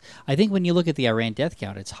deaths. I think when you look at the Iran death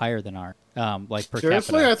count, it's higher than our per Seriously?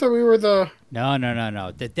 capita. I thought we were the...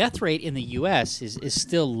 No. The death rate in the U.S. is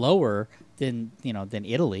still lower than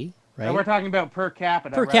Italy, right? And we're talking about per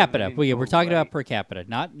capita. Per capita. We're talking about per capita,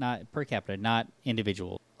 not per capita, not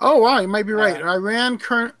individual. Oh wow, you might be right. Iran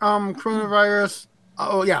current coronavirus.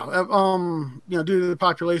 Due to the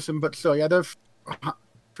population, but still, they're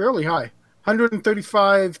fairly high.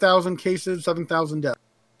 135,000 cases, 7,000 deaths.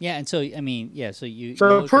 Yeah, and so I mean, so you.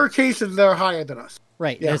 So per cases, they're higher than us.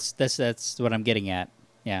 Right. Yeah. That's what I'm getting at.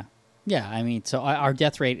 Yeah. Yeah. I mean, so our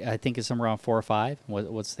death rate I think is somewhere around 4 or 5.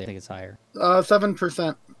 What's I think it's higher.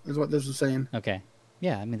 7% is what this is saying. Okay.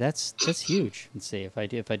 Yeah. I mean that's huge. Let's see if I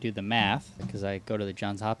do the math because I go to the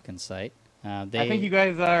Johns Hopkins site. I think you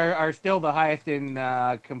guys are still the highest in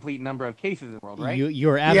complete number of cases in the world, right?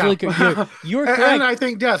 You're absolutely you're correct. And I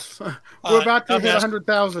think deaths. We're about to hit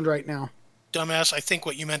 100,000 right now. Dumbass, I think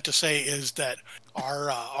what you meant to say is that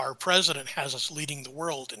our president has us leading the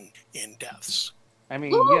world in deaths. I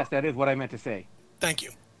mean, yes, that is what I meant to say. Thank you.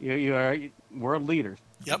 You are world leaders.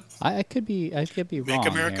 Yep. I could be wrong. Make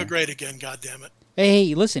America here. great again, goddammit.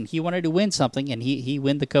 Hey, listen, he wanted to win something, and he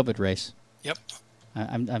win the COVID race. Yep.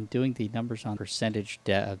 I'm doing the numbers on percentage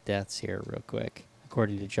of deaths here real quick,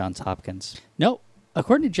 according to Johns Hopkins. No,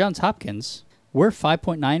 according to Johns Hopkins, we're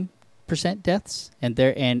 5.9% deaths, and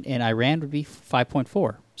Iran would be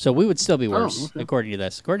 5.4. So we would still be worse, according to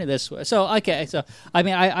this. So okay, so I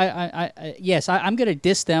mean, I'm going to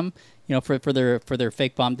diss them, for their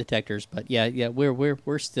fake bomb detectors, but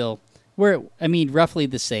we're still roughly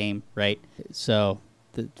the same, right? So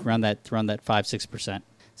around that 5-6%.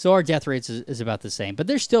 So our death rates is about the same, but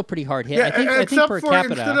they're still pretty hard hit. Yeah, I think per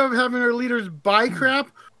capita. Instead of having our leaders buy crap,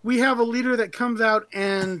 we have a leader that comes out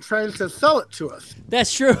and tries to sell it to us.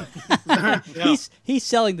 That's true. He's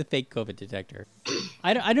selling the fake COVID detector.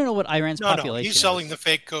 I don't know what Iran's population he's selling the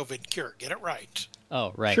fake COVID cure. Get it right.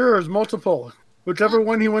 Oh, right. Sure, it's multiple. Whichever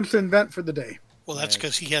one he wants to invent for the day. Well, that's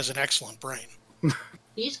because he has an excellent brain.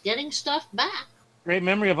 He's getting stuff back. Great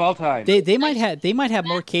memory of all time. They might have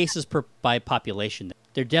more cases by population.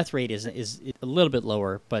 Their death rate is a little bit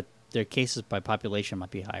lower, but their cases by population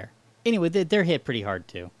might be higher. Anyway, they're hit pretty hard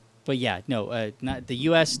too. But yeah, no, not the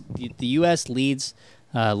U.S. The U.S. leads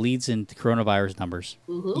in coronavirus numbers.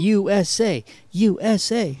 USA.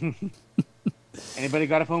 Anybody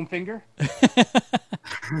got a foam finger?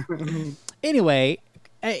 Anyway,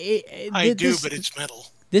 I do, but it's metal.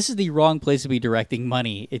 This is the wrong place to be directing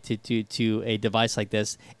money to a device like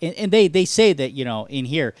this. And they say that, in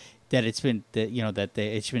here that it's been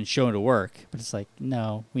it's been shown to work, but it's like,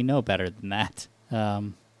 no, we know better than that.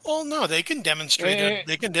 Well, no, they can demonstrate it.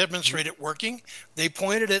 They can demonstrate it working. They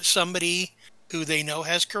pointed at somebody who they know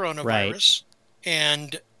has coronavirus,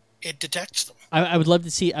 and it detects them. I would love to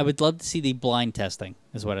see. I would love to see the blind testing.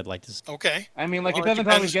 Is what I'd like to see. Okay. I mean, it doesn't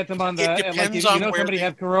always get them on the. If somebody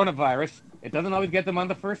has coronavirus, it doesn't always get them on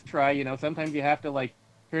the first try. Sometimes you have to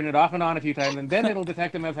turn it off and on a few times, and then it'll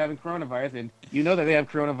detect them as having coronavirus, and that they have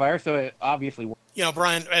coronavirus, so it obviously works.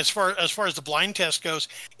 Brian, as far as the blind test goes,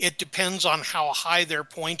 it depends on how high they're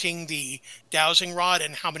pointing the dowsing rod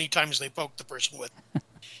and how many times they poke the person with.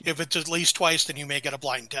 If it's at least twice, then you may get a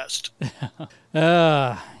blind test.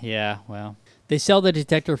 Yeah. Well, they sell the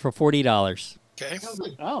detector for $40. Okay.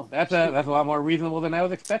 Oh, that's a lot more reasonable than I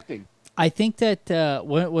was expecting. I think that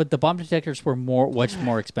what the bomb detectors were much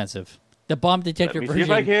more expensive. The bomb detector Let me version.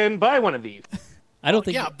 see if I can buy one of these. I don't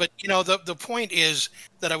think. Yeah, but the point is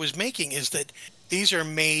that I was making is that these are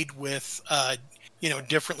made with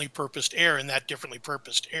differently purposed air, and that differently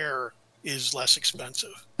purposed air is less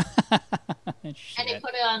expensive. And they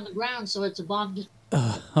put it on the ground, so it's a bomb.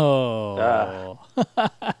 Oh.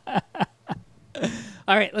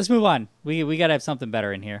 All right, let's move on. We gotta have something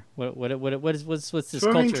better in here. What's this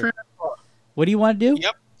Swimming culture? What do you want to do?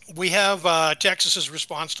 Yep, we have Texas's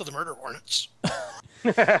response to the murder hornets.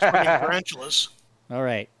 Tarantulas. All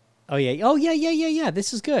right. Oh yeah.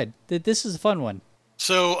 This is good. This is a fun one.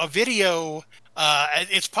 So a video,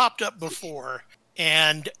 it's popped up before,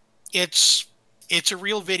 and it's a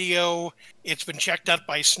real video. It's been checked out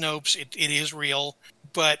by Snopes. It is real,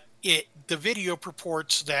 but the video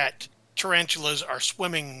purports that tarantulas are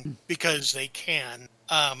swimming because they can.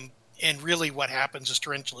 And really what happens is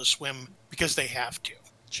tarantulas swim because they have to.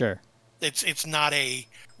 Sure. It's not a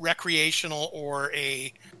recreational or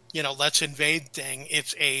a, let's invade thing.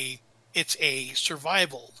 It's a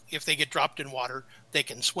survival. If they get dropped in water, they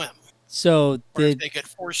can swim. So or if they get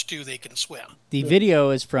forced to, they can swim. The video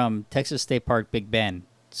is from Texas State Park, Big Bend.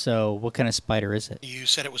 So what kind of spider is it? You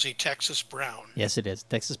said it was a Texas brown. Yes, it is.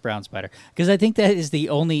 Texas brown spider. Because I think that is the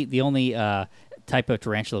only type of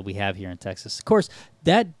tarantula we have here in Texas. Of course,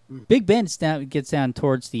 that Big Bend gets down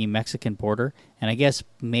towards the Mexican border, and I guess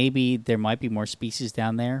maybe there might be more species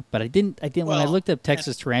down there. But I didn't. When I looked up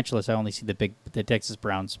Texas tarantulas, I only see the Texas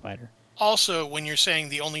brown spider. Also, when you're saying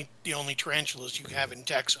the only tarantulas you have in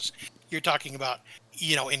Texas, you're talking about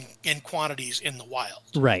in quantities in the wild.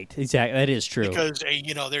 Right. Exactly. That is true. Because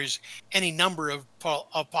there's any number of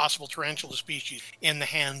possible tarantula species in the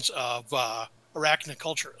hands of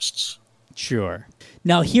arachnoculturists. Sure.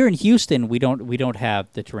 Now here in Houston, we don't have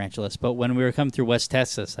the tarantulas, but when we were coming through West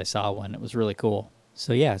Texas, I saw one. It was really cool.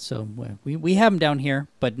 So yeah, we have them down here,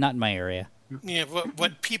 but not in my area. Yeah,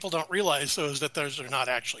 what people don't realize though is that those are not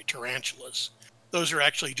actually tarantulas. Those are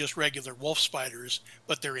actually just regular wolf spiders,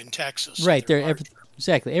 but they're in Texas. Right. So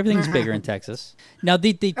exactly. Everything's bigger in Texas. Now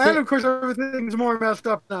and of course everything's more messed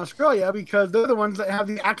up in Australia because they're the ones that have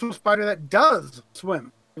the actual spider that does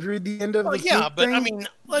swim. If you read the end of the but thing, I mean,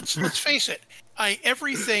 let's face it.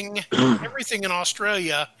 Everything in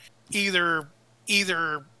Australia either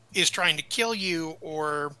is trying to kill you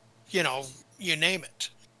or you name it.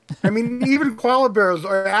 I mean, even koala bears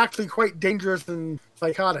are actually quite dangerous and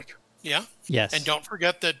psychotic. Yeah. Yes. And don't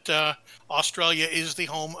forget that Australia is the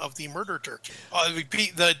home of the murder turkey.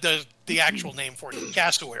 The actual name for it,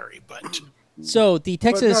 cassowary, but. So the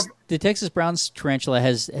Texas brown tarantula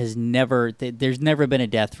has never there's never been a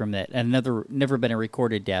death from that, and never been a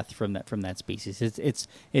recorded death from that species.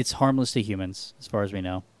 It's harmless to humans as far as we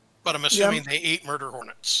know. But I'm assuming they ate murder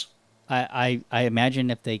hornets. I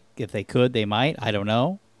imagine if they could, they might. I don't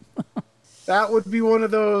know. That would be one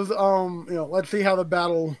of those. Let's see how the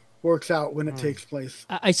battle works out when it takes place.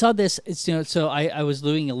 I saw this. So I was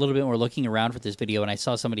doing a little bit more looking around for this video, and I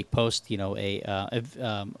saw somebody post,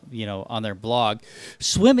 on their blog,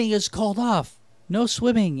 swimming is called off. No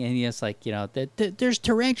swimming, and it's like, there's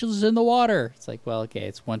tarantulas in the water. It's like, well, okay,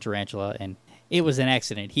 it's one tarantula, and it was an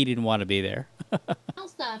accident. He didn't want to be there.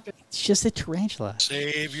 It's just a tarantula.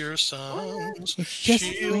 Save your sons,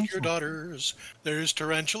 shield your daughters. There's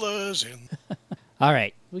tarantulas in. All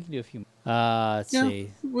right, we can do a few. Let's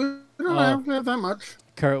see. We don't have that much.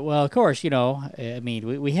 Well, of course, I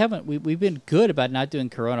mean, we haven't we've been good about not doing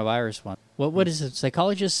coronavirus one. What does the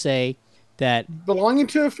psychologists say that? Belonging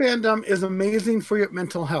to a fandom is amazing for your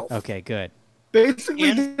mental health. Okay, good.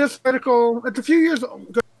 Basically, this article, it's a few years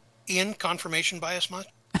old. Ian, confirmation bias much?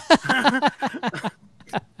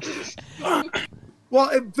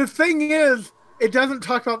 Well, the thing is, it doesn't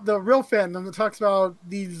talk about the real fandom. It talks about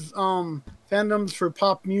these fandoms for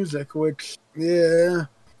pop music, which, yeah,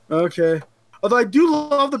 okay. Although I do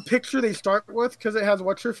love the picture they start with because it has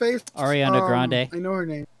what's her face? Ariana Grande. I know her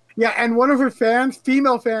name. Yeah, and one of her fans,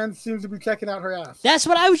 female fans, seems to be checking out her ass. That's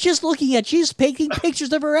what I was just looking at. She's taking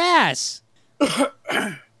pictures of her ass.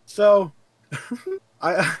 So,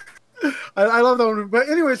 I love that one. But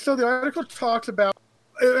anyway, so the article talks about,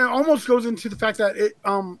 it almost goes into the fact that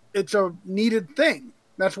it's a needed thing.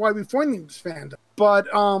 That's why we formed these fandoms. But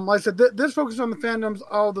like I said, this focuses on the fandoms,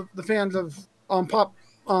 all the fans of pop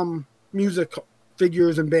music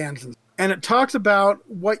figures and bands, and it talks about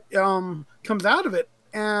what comes out of it.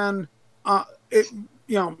 And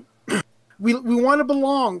we want to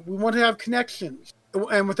belong. We want to have connections,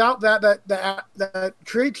 and without that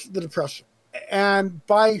creates the depression. And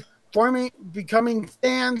by becoming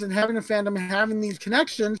fans and having a fandom and having these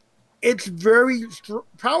connections, it's very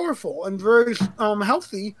powerful and very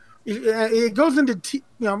healthy. It goes into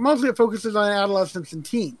mostly it focuses on adolescents and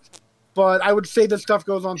teens, but I would say this stuff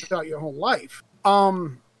goes on throughout your whole life.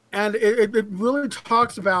 And it really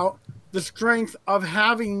talks about the strength of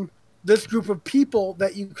having this group of people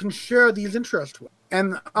that you can share these interests with.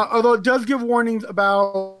 And although it does give warnings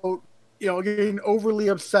about getting overly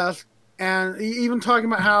obsessed, and even talking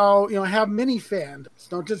about how have many fandoms,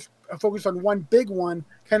 don't just focus on one big one,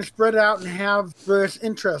 kind of spread out and have various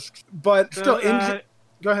interests. But still, go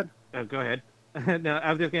ahead. Go ahead. No,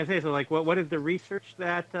 I was just gonna say. So, like, what is the research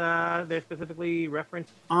that they're specifically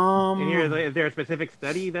referenced in here? Is there a specific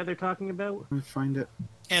study that they're talking about? Let me find it.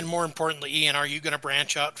 And more importantly, Ian, are you going to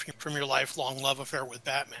branch out from your lifelong love affair with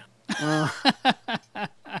Batman?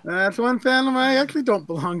 That's one fandom I actually don't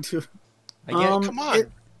belong to. Come on.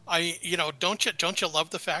 Don't you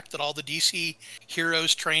love the fact that all the DC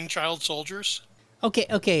heroes train child soldiers?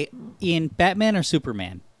 Okay. Ian, Batman or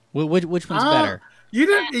Superman? Which one's better? You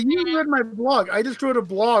read my blog. I just wrote a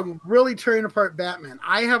blog really tearing apart Batman.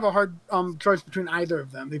 I have a hard choice between either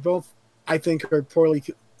of them. They both, I think, are poorly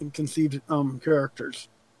conceived characters.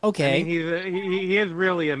 Okay. I mean, he is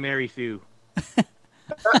really a Mary Sue.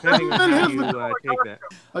 I'll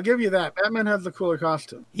give you that. Batman has the cooler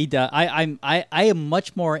costume. He does. I am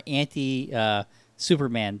much more anti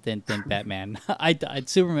Superman than Batman.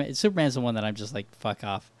 Superman's the one that I'm just like, fuck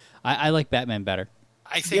off. I like Batman better.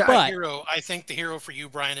 I think the hero for you,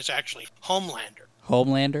 Brian, is actually Homelander.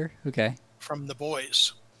 Homelander, okay. From The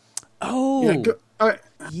Boys. Oh,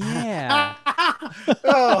 yeah.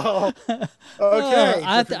 Oh, okay.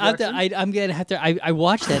 I'm gonna have to. I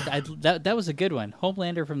watched that. That was a good one.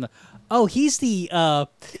 Homelander from the. Oh, he's the.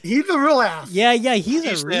 He's the real ass. Yeah. He's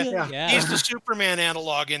the Superman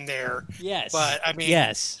analog in there. Yes. But I mean,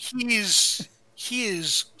 yes. He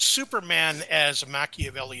is Superman as a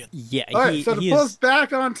Machiavellian. Yeah. All right. So to pull us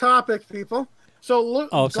back on topic, people. So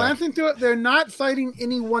glancing through it, they're not citing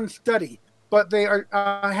any one study, but they are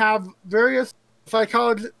have various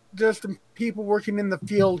psychologists and people working in the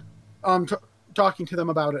field talking to them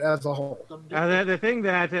about it as a whole. The thing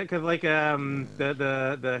that, because like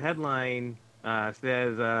the headline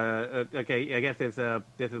says, okay, I guess this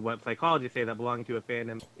is what psychologists say, that belonging to a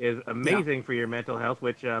fandom is amazing for your mental health,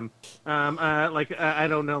 which I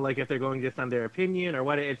don't know, like, if they're going just on their opinion or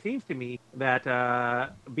what. It seems to me that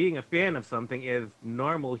being a fan of something is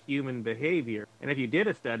normal human behavior, and if you did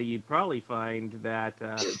a study, you'd probably find that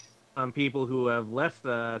some people who have less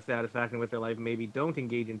satisfaction with their life maybe don't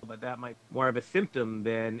engage in, but that might be more of a symptom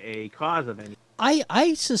than a cause of any.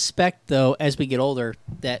 I suspect, though, as we get older,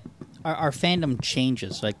 that our fandom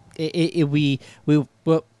changes. Like I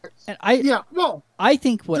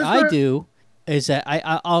think what I do is that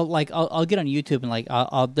I'll get on YouTube and like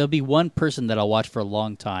there'll be one person that I'll watch for a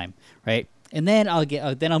long time, right? And then I'll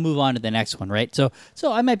move on to the next one, right? So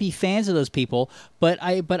I might be fans of those people, but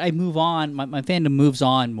I move on. My fandom moves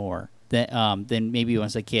on more than maybe when I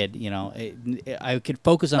was a kid. I could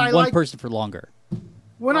focus on one person for longer.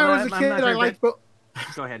 When I was a kid, I liked both.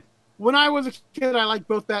 Go ahead. When I was a kid, I liked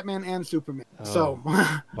both Batman and Superman. Oh. So,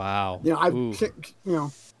 wow. Wow. I'm just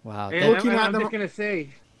gonna say,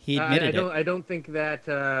 he admitted it. I don't think that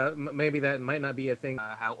maybe that might not be a thing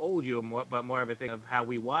how old you are, but more of a thing of how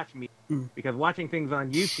we watch media. Because watching things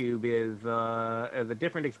on YouTube is a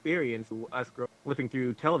different experience to us flipping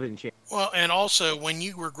through television channels. Well, and also when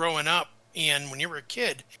you were growing up, And when you were a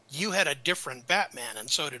kid, you had a different Batman, and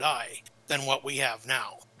so did I, than what we have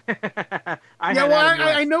now. I know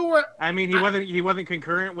what. I mean, he wasn't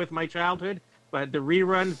concurrent with my childhood, but the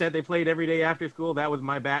reruns that they played every day after school, that was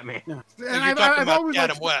my Batman. Yeah. You're talking about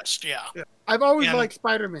Adam West, yeah. I've always liked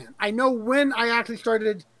Spider-Man. I know when I actually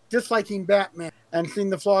started disliking Batman and seeing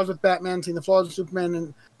the flaws with Batman, seeing the flaws with Superman,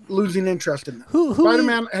 and losing interest in them.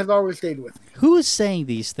 Spider-Man has always stayed with me. Who is saying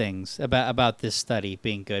these things about this study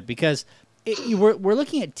being good? Because we're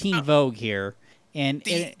looking at Teen Vogue here, and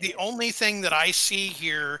the only thing that I see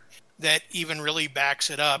here that even really backs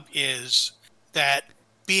it up is that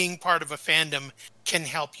being part of a fandom can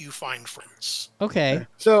help you find friends. Okay.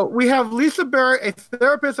 So we have Lisa Barrett, a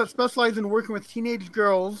therapist that specializes in working with teenage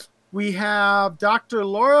girls. We have Dr.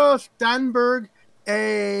 Laura Stanberg,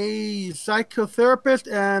 a psychotherapist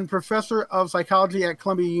and professor of psychology at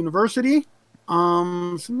Columbia University.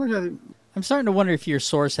 I'm starting to wonder if your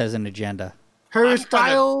source has an agenda. Harry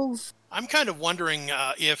Styles. I'm kind of wondering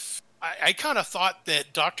if I kind of thought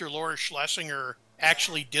that Dr. Laura Schlesinger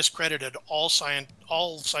actually discredited all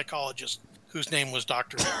psychologists whose name was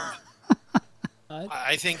Dr. Laura.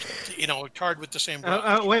 I think, tarred with the same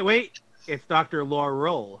brush. Wait. It's Dr.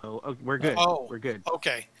 Laurel. Oh, we're good. We're good.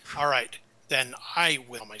 Okay. All right. Then I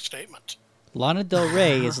will my statement. Lana Del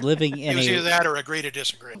Rey is living in it was either that or agree to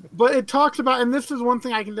disagree. But it talks about, and this is one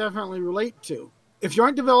thing I can definitely relate to. If you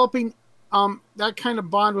aren't developing that kind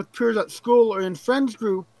of bond with peers at school or in friends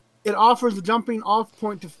group, it offers a jumping off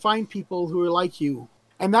point to find people who are like you.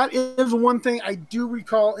 And that is one thing I do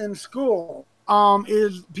recall in school,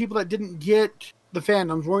 is people that didn't get the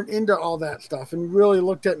fandoms, weren't into all that stuff, and really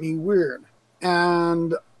looked at me weird.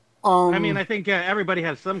 And I mean, I think everybody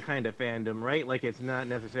has some kind of fandom, right? Like, it's not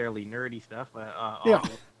necessarily nerdy stuff. Yeah.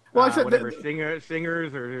 Well, I said whatever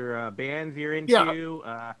singers or bands you're into,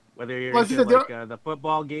 whether you're into the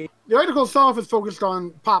football game. The article itself is focused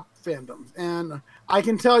on pop fandoms, and I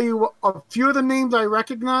can tell you a few of the names I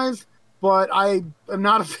recognize, but I am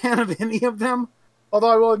not a fan of any of them. Although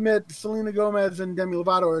I will admit Selena Gomez and Demi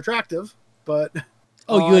Lovato are attractive, but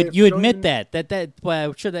you admit that well,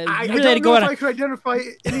 I'm sure that I you really don't had to go know if on I could identify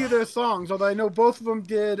any of their songs, although I know both of them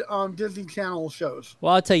did Disney Channel shows.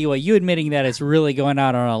 Well, I'll tell you what, you admitting that is really going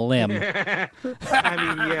out on a limb. I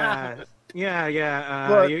mean, yeah.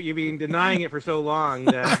 You've been denying it for so long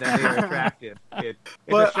that they're attractive.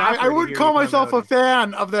 But I would call myself a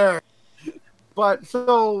fan of theirs. But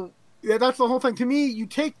so, yeah, that's the whole thing. To me, you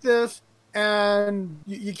take this and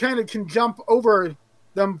you kind of can jump over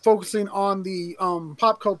them focusing on the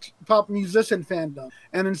pop musician fandom,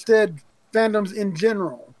 and instead fandoms in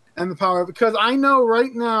general and the power. Because I know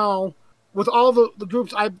right now, with all the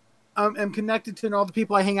groups I am connected to and all the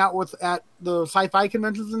people I hang out with at the sci-fi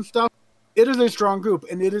conventions and stuff, it is a strong group,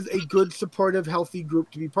 and it is a good, supportive, healthy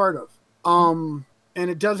group to be part of. And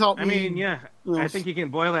it does help me. I mean, yeah, I think you can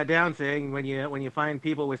boil that down saying when you find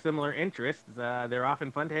people with similar interests, they're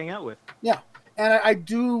often fun to hang out with. Yeah, and I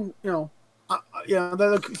do, they're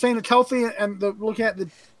saying it's healthy, and looking at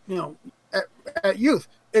at youth,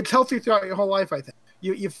 it's healthy throughout your whole life. I think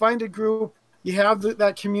you find a group, you have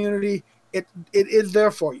that community, it is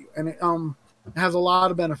there for you, and it has a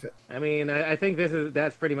lot of benefit. I mean, I think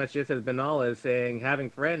that's pretty much just as banal as saying having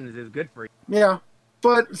friends is good for you. Yeah,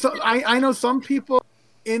 but so I know some people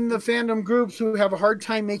in the fandom groups who have a hard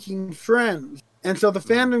time making friends, and so the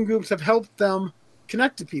fandom groups have helped them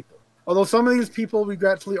connect to people. Although some of these people,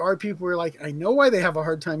 regretfully, are people who are like, I know why they have a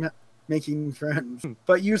hard time making friends,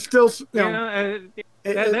 but you still,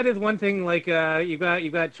 that is one thing. Like, you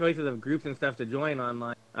got choices of groups and stuff to join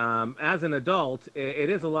online. As an adult, it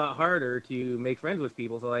is a lot harder to make friends with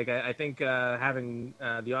people. So, like, I think having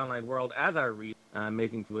the online world as our reach,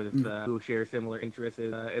 making with who share similar interests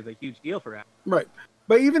is a huge deal for us. Right.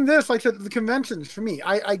 But even this, like the conventions, for me,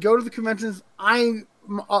 I go to the conventions.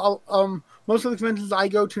 Most of the conventions I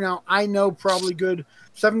go to now, I know probably good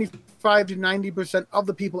 75 to 90% of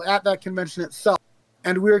the people at that convention itself.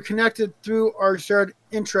 And we're connected through our shared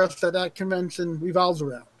interests that convention revolves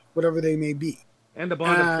around, whatever they may be. And the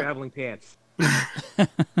bond of traveling pants. I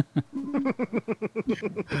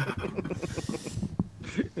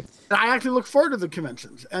actually look forward to the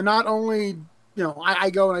conventions. And not only, I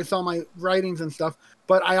go and I sell my writings and stuff,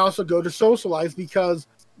 but I also go to socialize because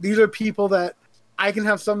these are people that I can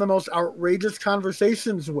have some of the most outrageous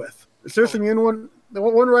conversations with. Seriously, one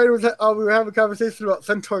writer we were having a conversation about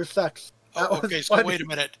centaur sex. Okay, so wait a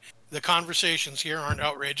minute. The conversations here aren't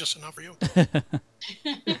outrageous enough for you?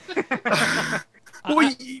 Well,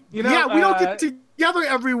 we don't get together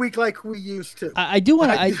every week like we used to. I do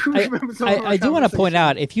want to. remember some of our I do want to point conversations.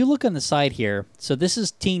 out, if you look on the side here, so this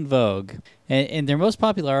is Teen Vogue, and in their most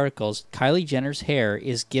popular articles, Kylie Jenner's hair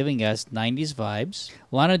is giving us 90s vibes.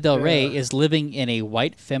 Lana Del Rey is living in a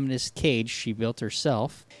white feminist cage she built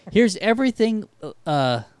herself. Here's everything.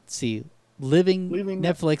 Let's see, leaving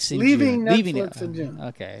Netflix in June.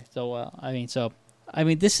 Okay, so I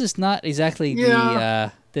mean, this is not exactly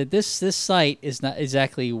this site is not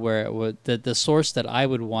exactly where the source that I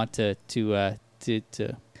would want to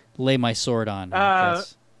lay my sword on. I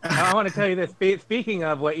guess. I want to tell you this. Speaking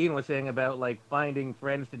of what Ian was saying about like finding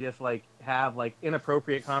friends to just like have like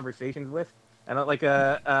inappropriate conversations with, and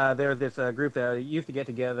there's this group that used to get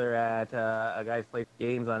together at a guy's place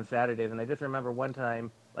games on Saturdays, and I just remember one time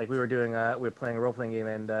like we were playing a role playing game,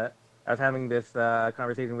 and I was having this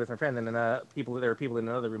conversation with my friend, and then there were people in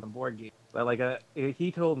another room on board game. But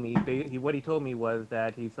he told me, what he told me was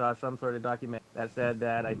that he saw some sort of document that said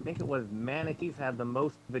that I think it was manatees have the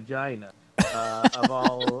most vagina of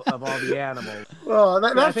all the animals. Well,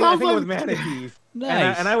 I think it was manatees.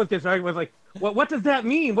 Nice. And I was just arguing, like, what does that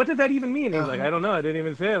mean? What does that even mean? And he's like, I don't know. I didn't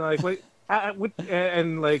even say it. I'm like, wait. I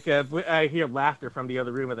hear laughter from the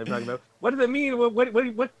other room as I'm talking about. What does it mean? What?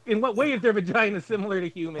 In what way is their vagina similar to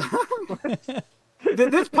human?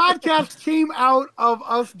 This podcast came out of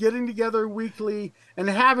us getting together weekly and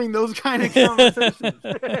having those kind of conversations.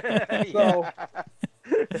 So.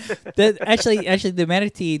 Actually, the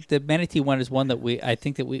manatee one is one that I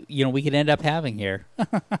think that we could end up having here.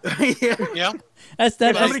 Yeah. That's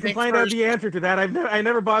Somebody can find out the answer to that. I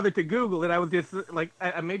never bothered to Google it. I was just like,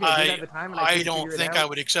 maybe I did at the time. And I don't think I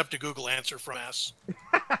would accept a Google answer from us.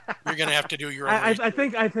 You're gonna have to do your own. I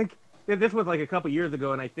think this was like a couple years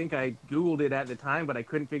ago, and I think I Googled it at the time, but I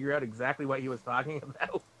couldn't figure out exactly what he was talking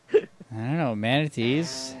about. I don't know.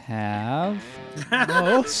 Manatees have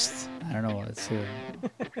most. I don't know what it's doing.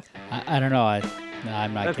 I don't know.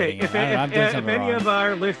 I'm not okay, kidding. I'm doing if something any wrong. of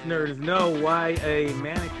our listeners know why a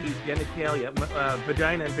manatee's genitalia,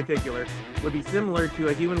 vagina in particular, would be similar to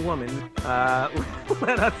a human woman,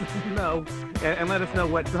 let us know, and let us know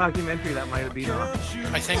what documentary that might have been on.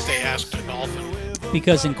 I think they asked a dolphin.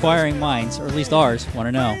 Because inquiring minds, or at least ours, want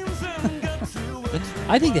to know.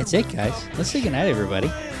 I think that's it, guys. Let's say goodnight,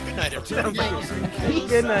 everybody. Good night, everybody.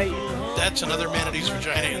 Good night. That's another manatee's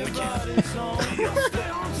vagina in the can.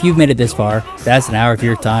 If you've made it this far, that's an hour of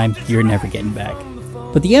your time you're never getting back.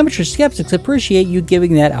 But the Amateur Skeptics appreciate you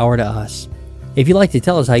giving that hour to us. If you'd like to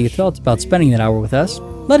tell us how you felt about spending that hour with us,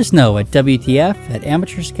 let us know at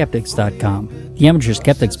WTF@amateurskeptics.com. The Amateur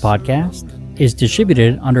Skeptics podcast is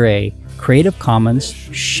distributed under a Creative Commons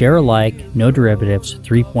Share-alike, no derivatives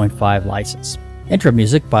 3.5 license. Intro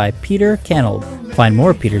music by Peter Canold. Find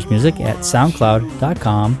more of Peter's music at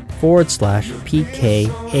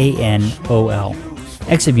soundcloud.com/PKANOL.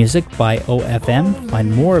 Exit music by OFM.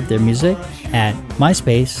 Find more of their music at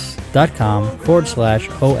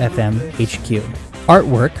myspace.com/OFMHQ.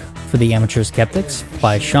 Artwork for the Amateur Skeptics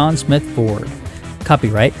by Sean Smith Ford.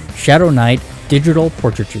 Copyright Shadow Knight Digital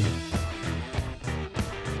Portraiture.